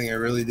beginning. I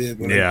really did.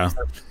 Yeah.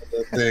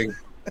 Thing.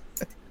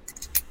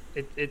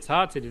 It's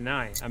hard to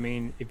deny. I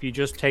mean, if you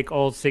just take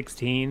all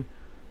 16,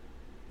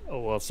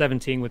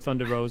 17 with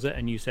Thunder Rosa,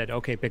 and you said,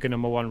 okay, pick a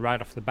number one right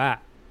off the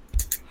bat,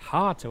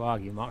 hard to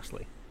argue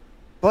Moxley.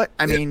 But,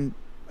 I mean,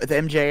 with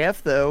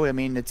MJF, though, I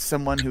mean, it's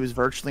someone who is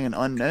virtually an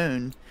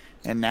unknown,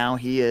 and now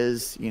he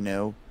is, you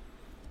know,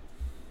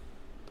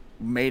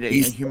 made a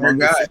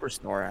humongous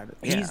superstar out of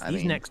it.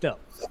 He's next up.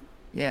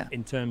 Yeah.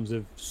 In terms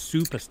of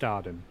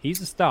superstardom.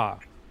 He's a star.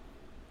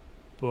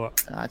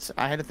 But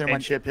I had to throw my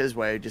chip his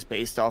way just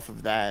based off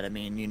of that. I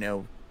mean, you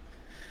know,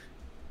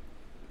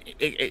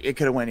 it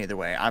could have went either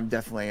way. I'm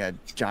definitely a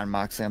John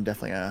Moxley. I'm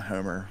definitely a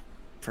homer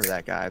for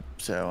that guy.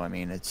 So, I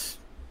mean, it's...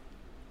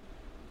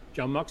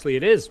 John Moxley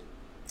it is.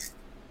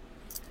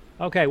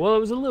 Okay, well, it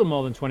was a little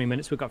more than 20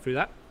 minutes. We got through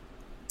that.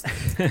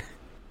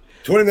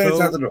 20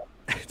 minutes out the door.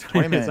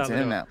 20 minutes in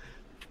and out.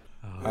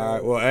 All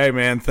right. Well, hey,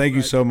 man, thank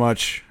you so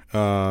much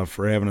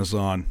for having us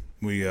on.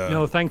 We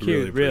no, thank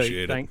you.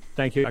 Really,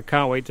 thank you. I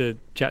can't wait to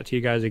chat to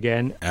you guys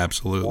again.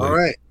 Absolutely. All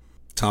right.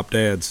 Top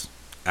Dads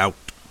out.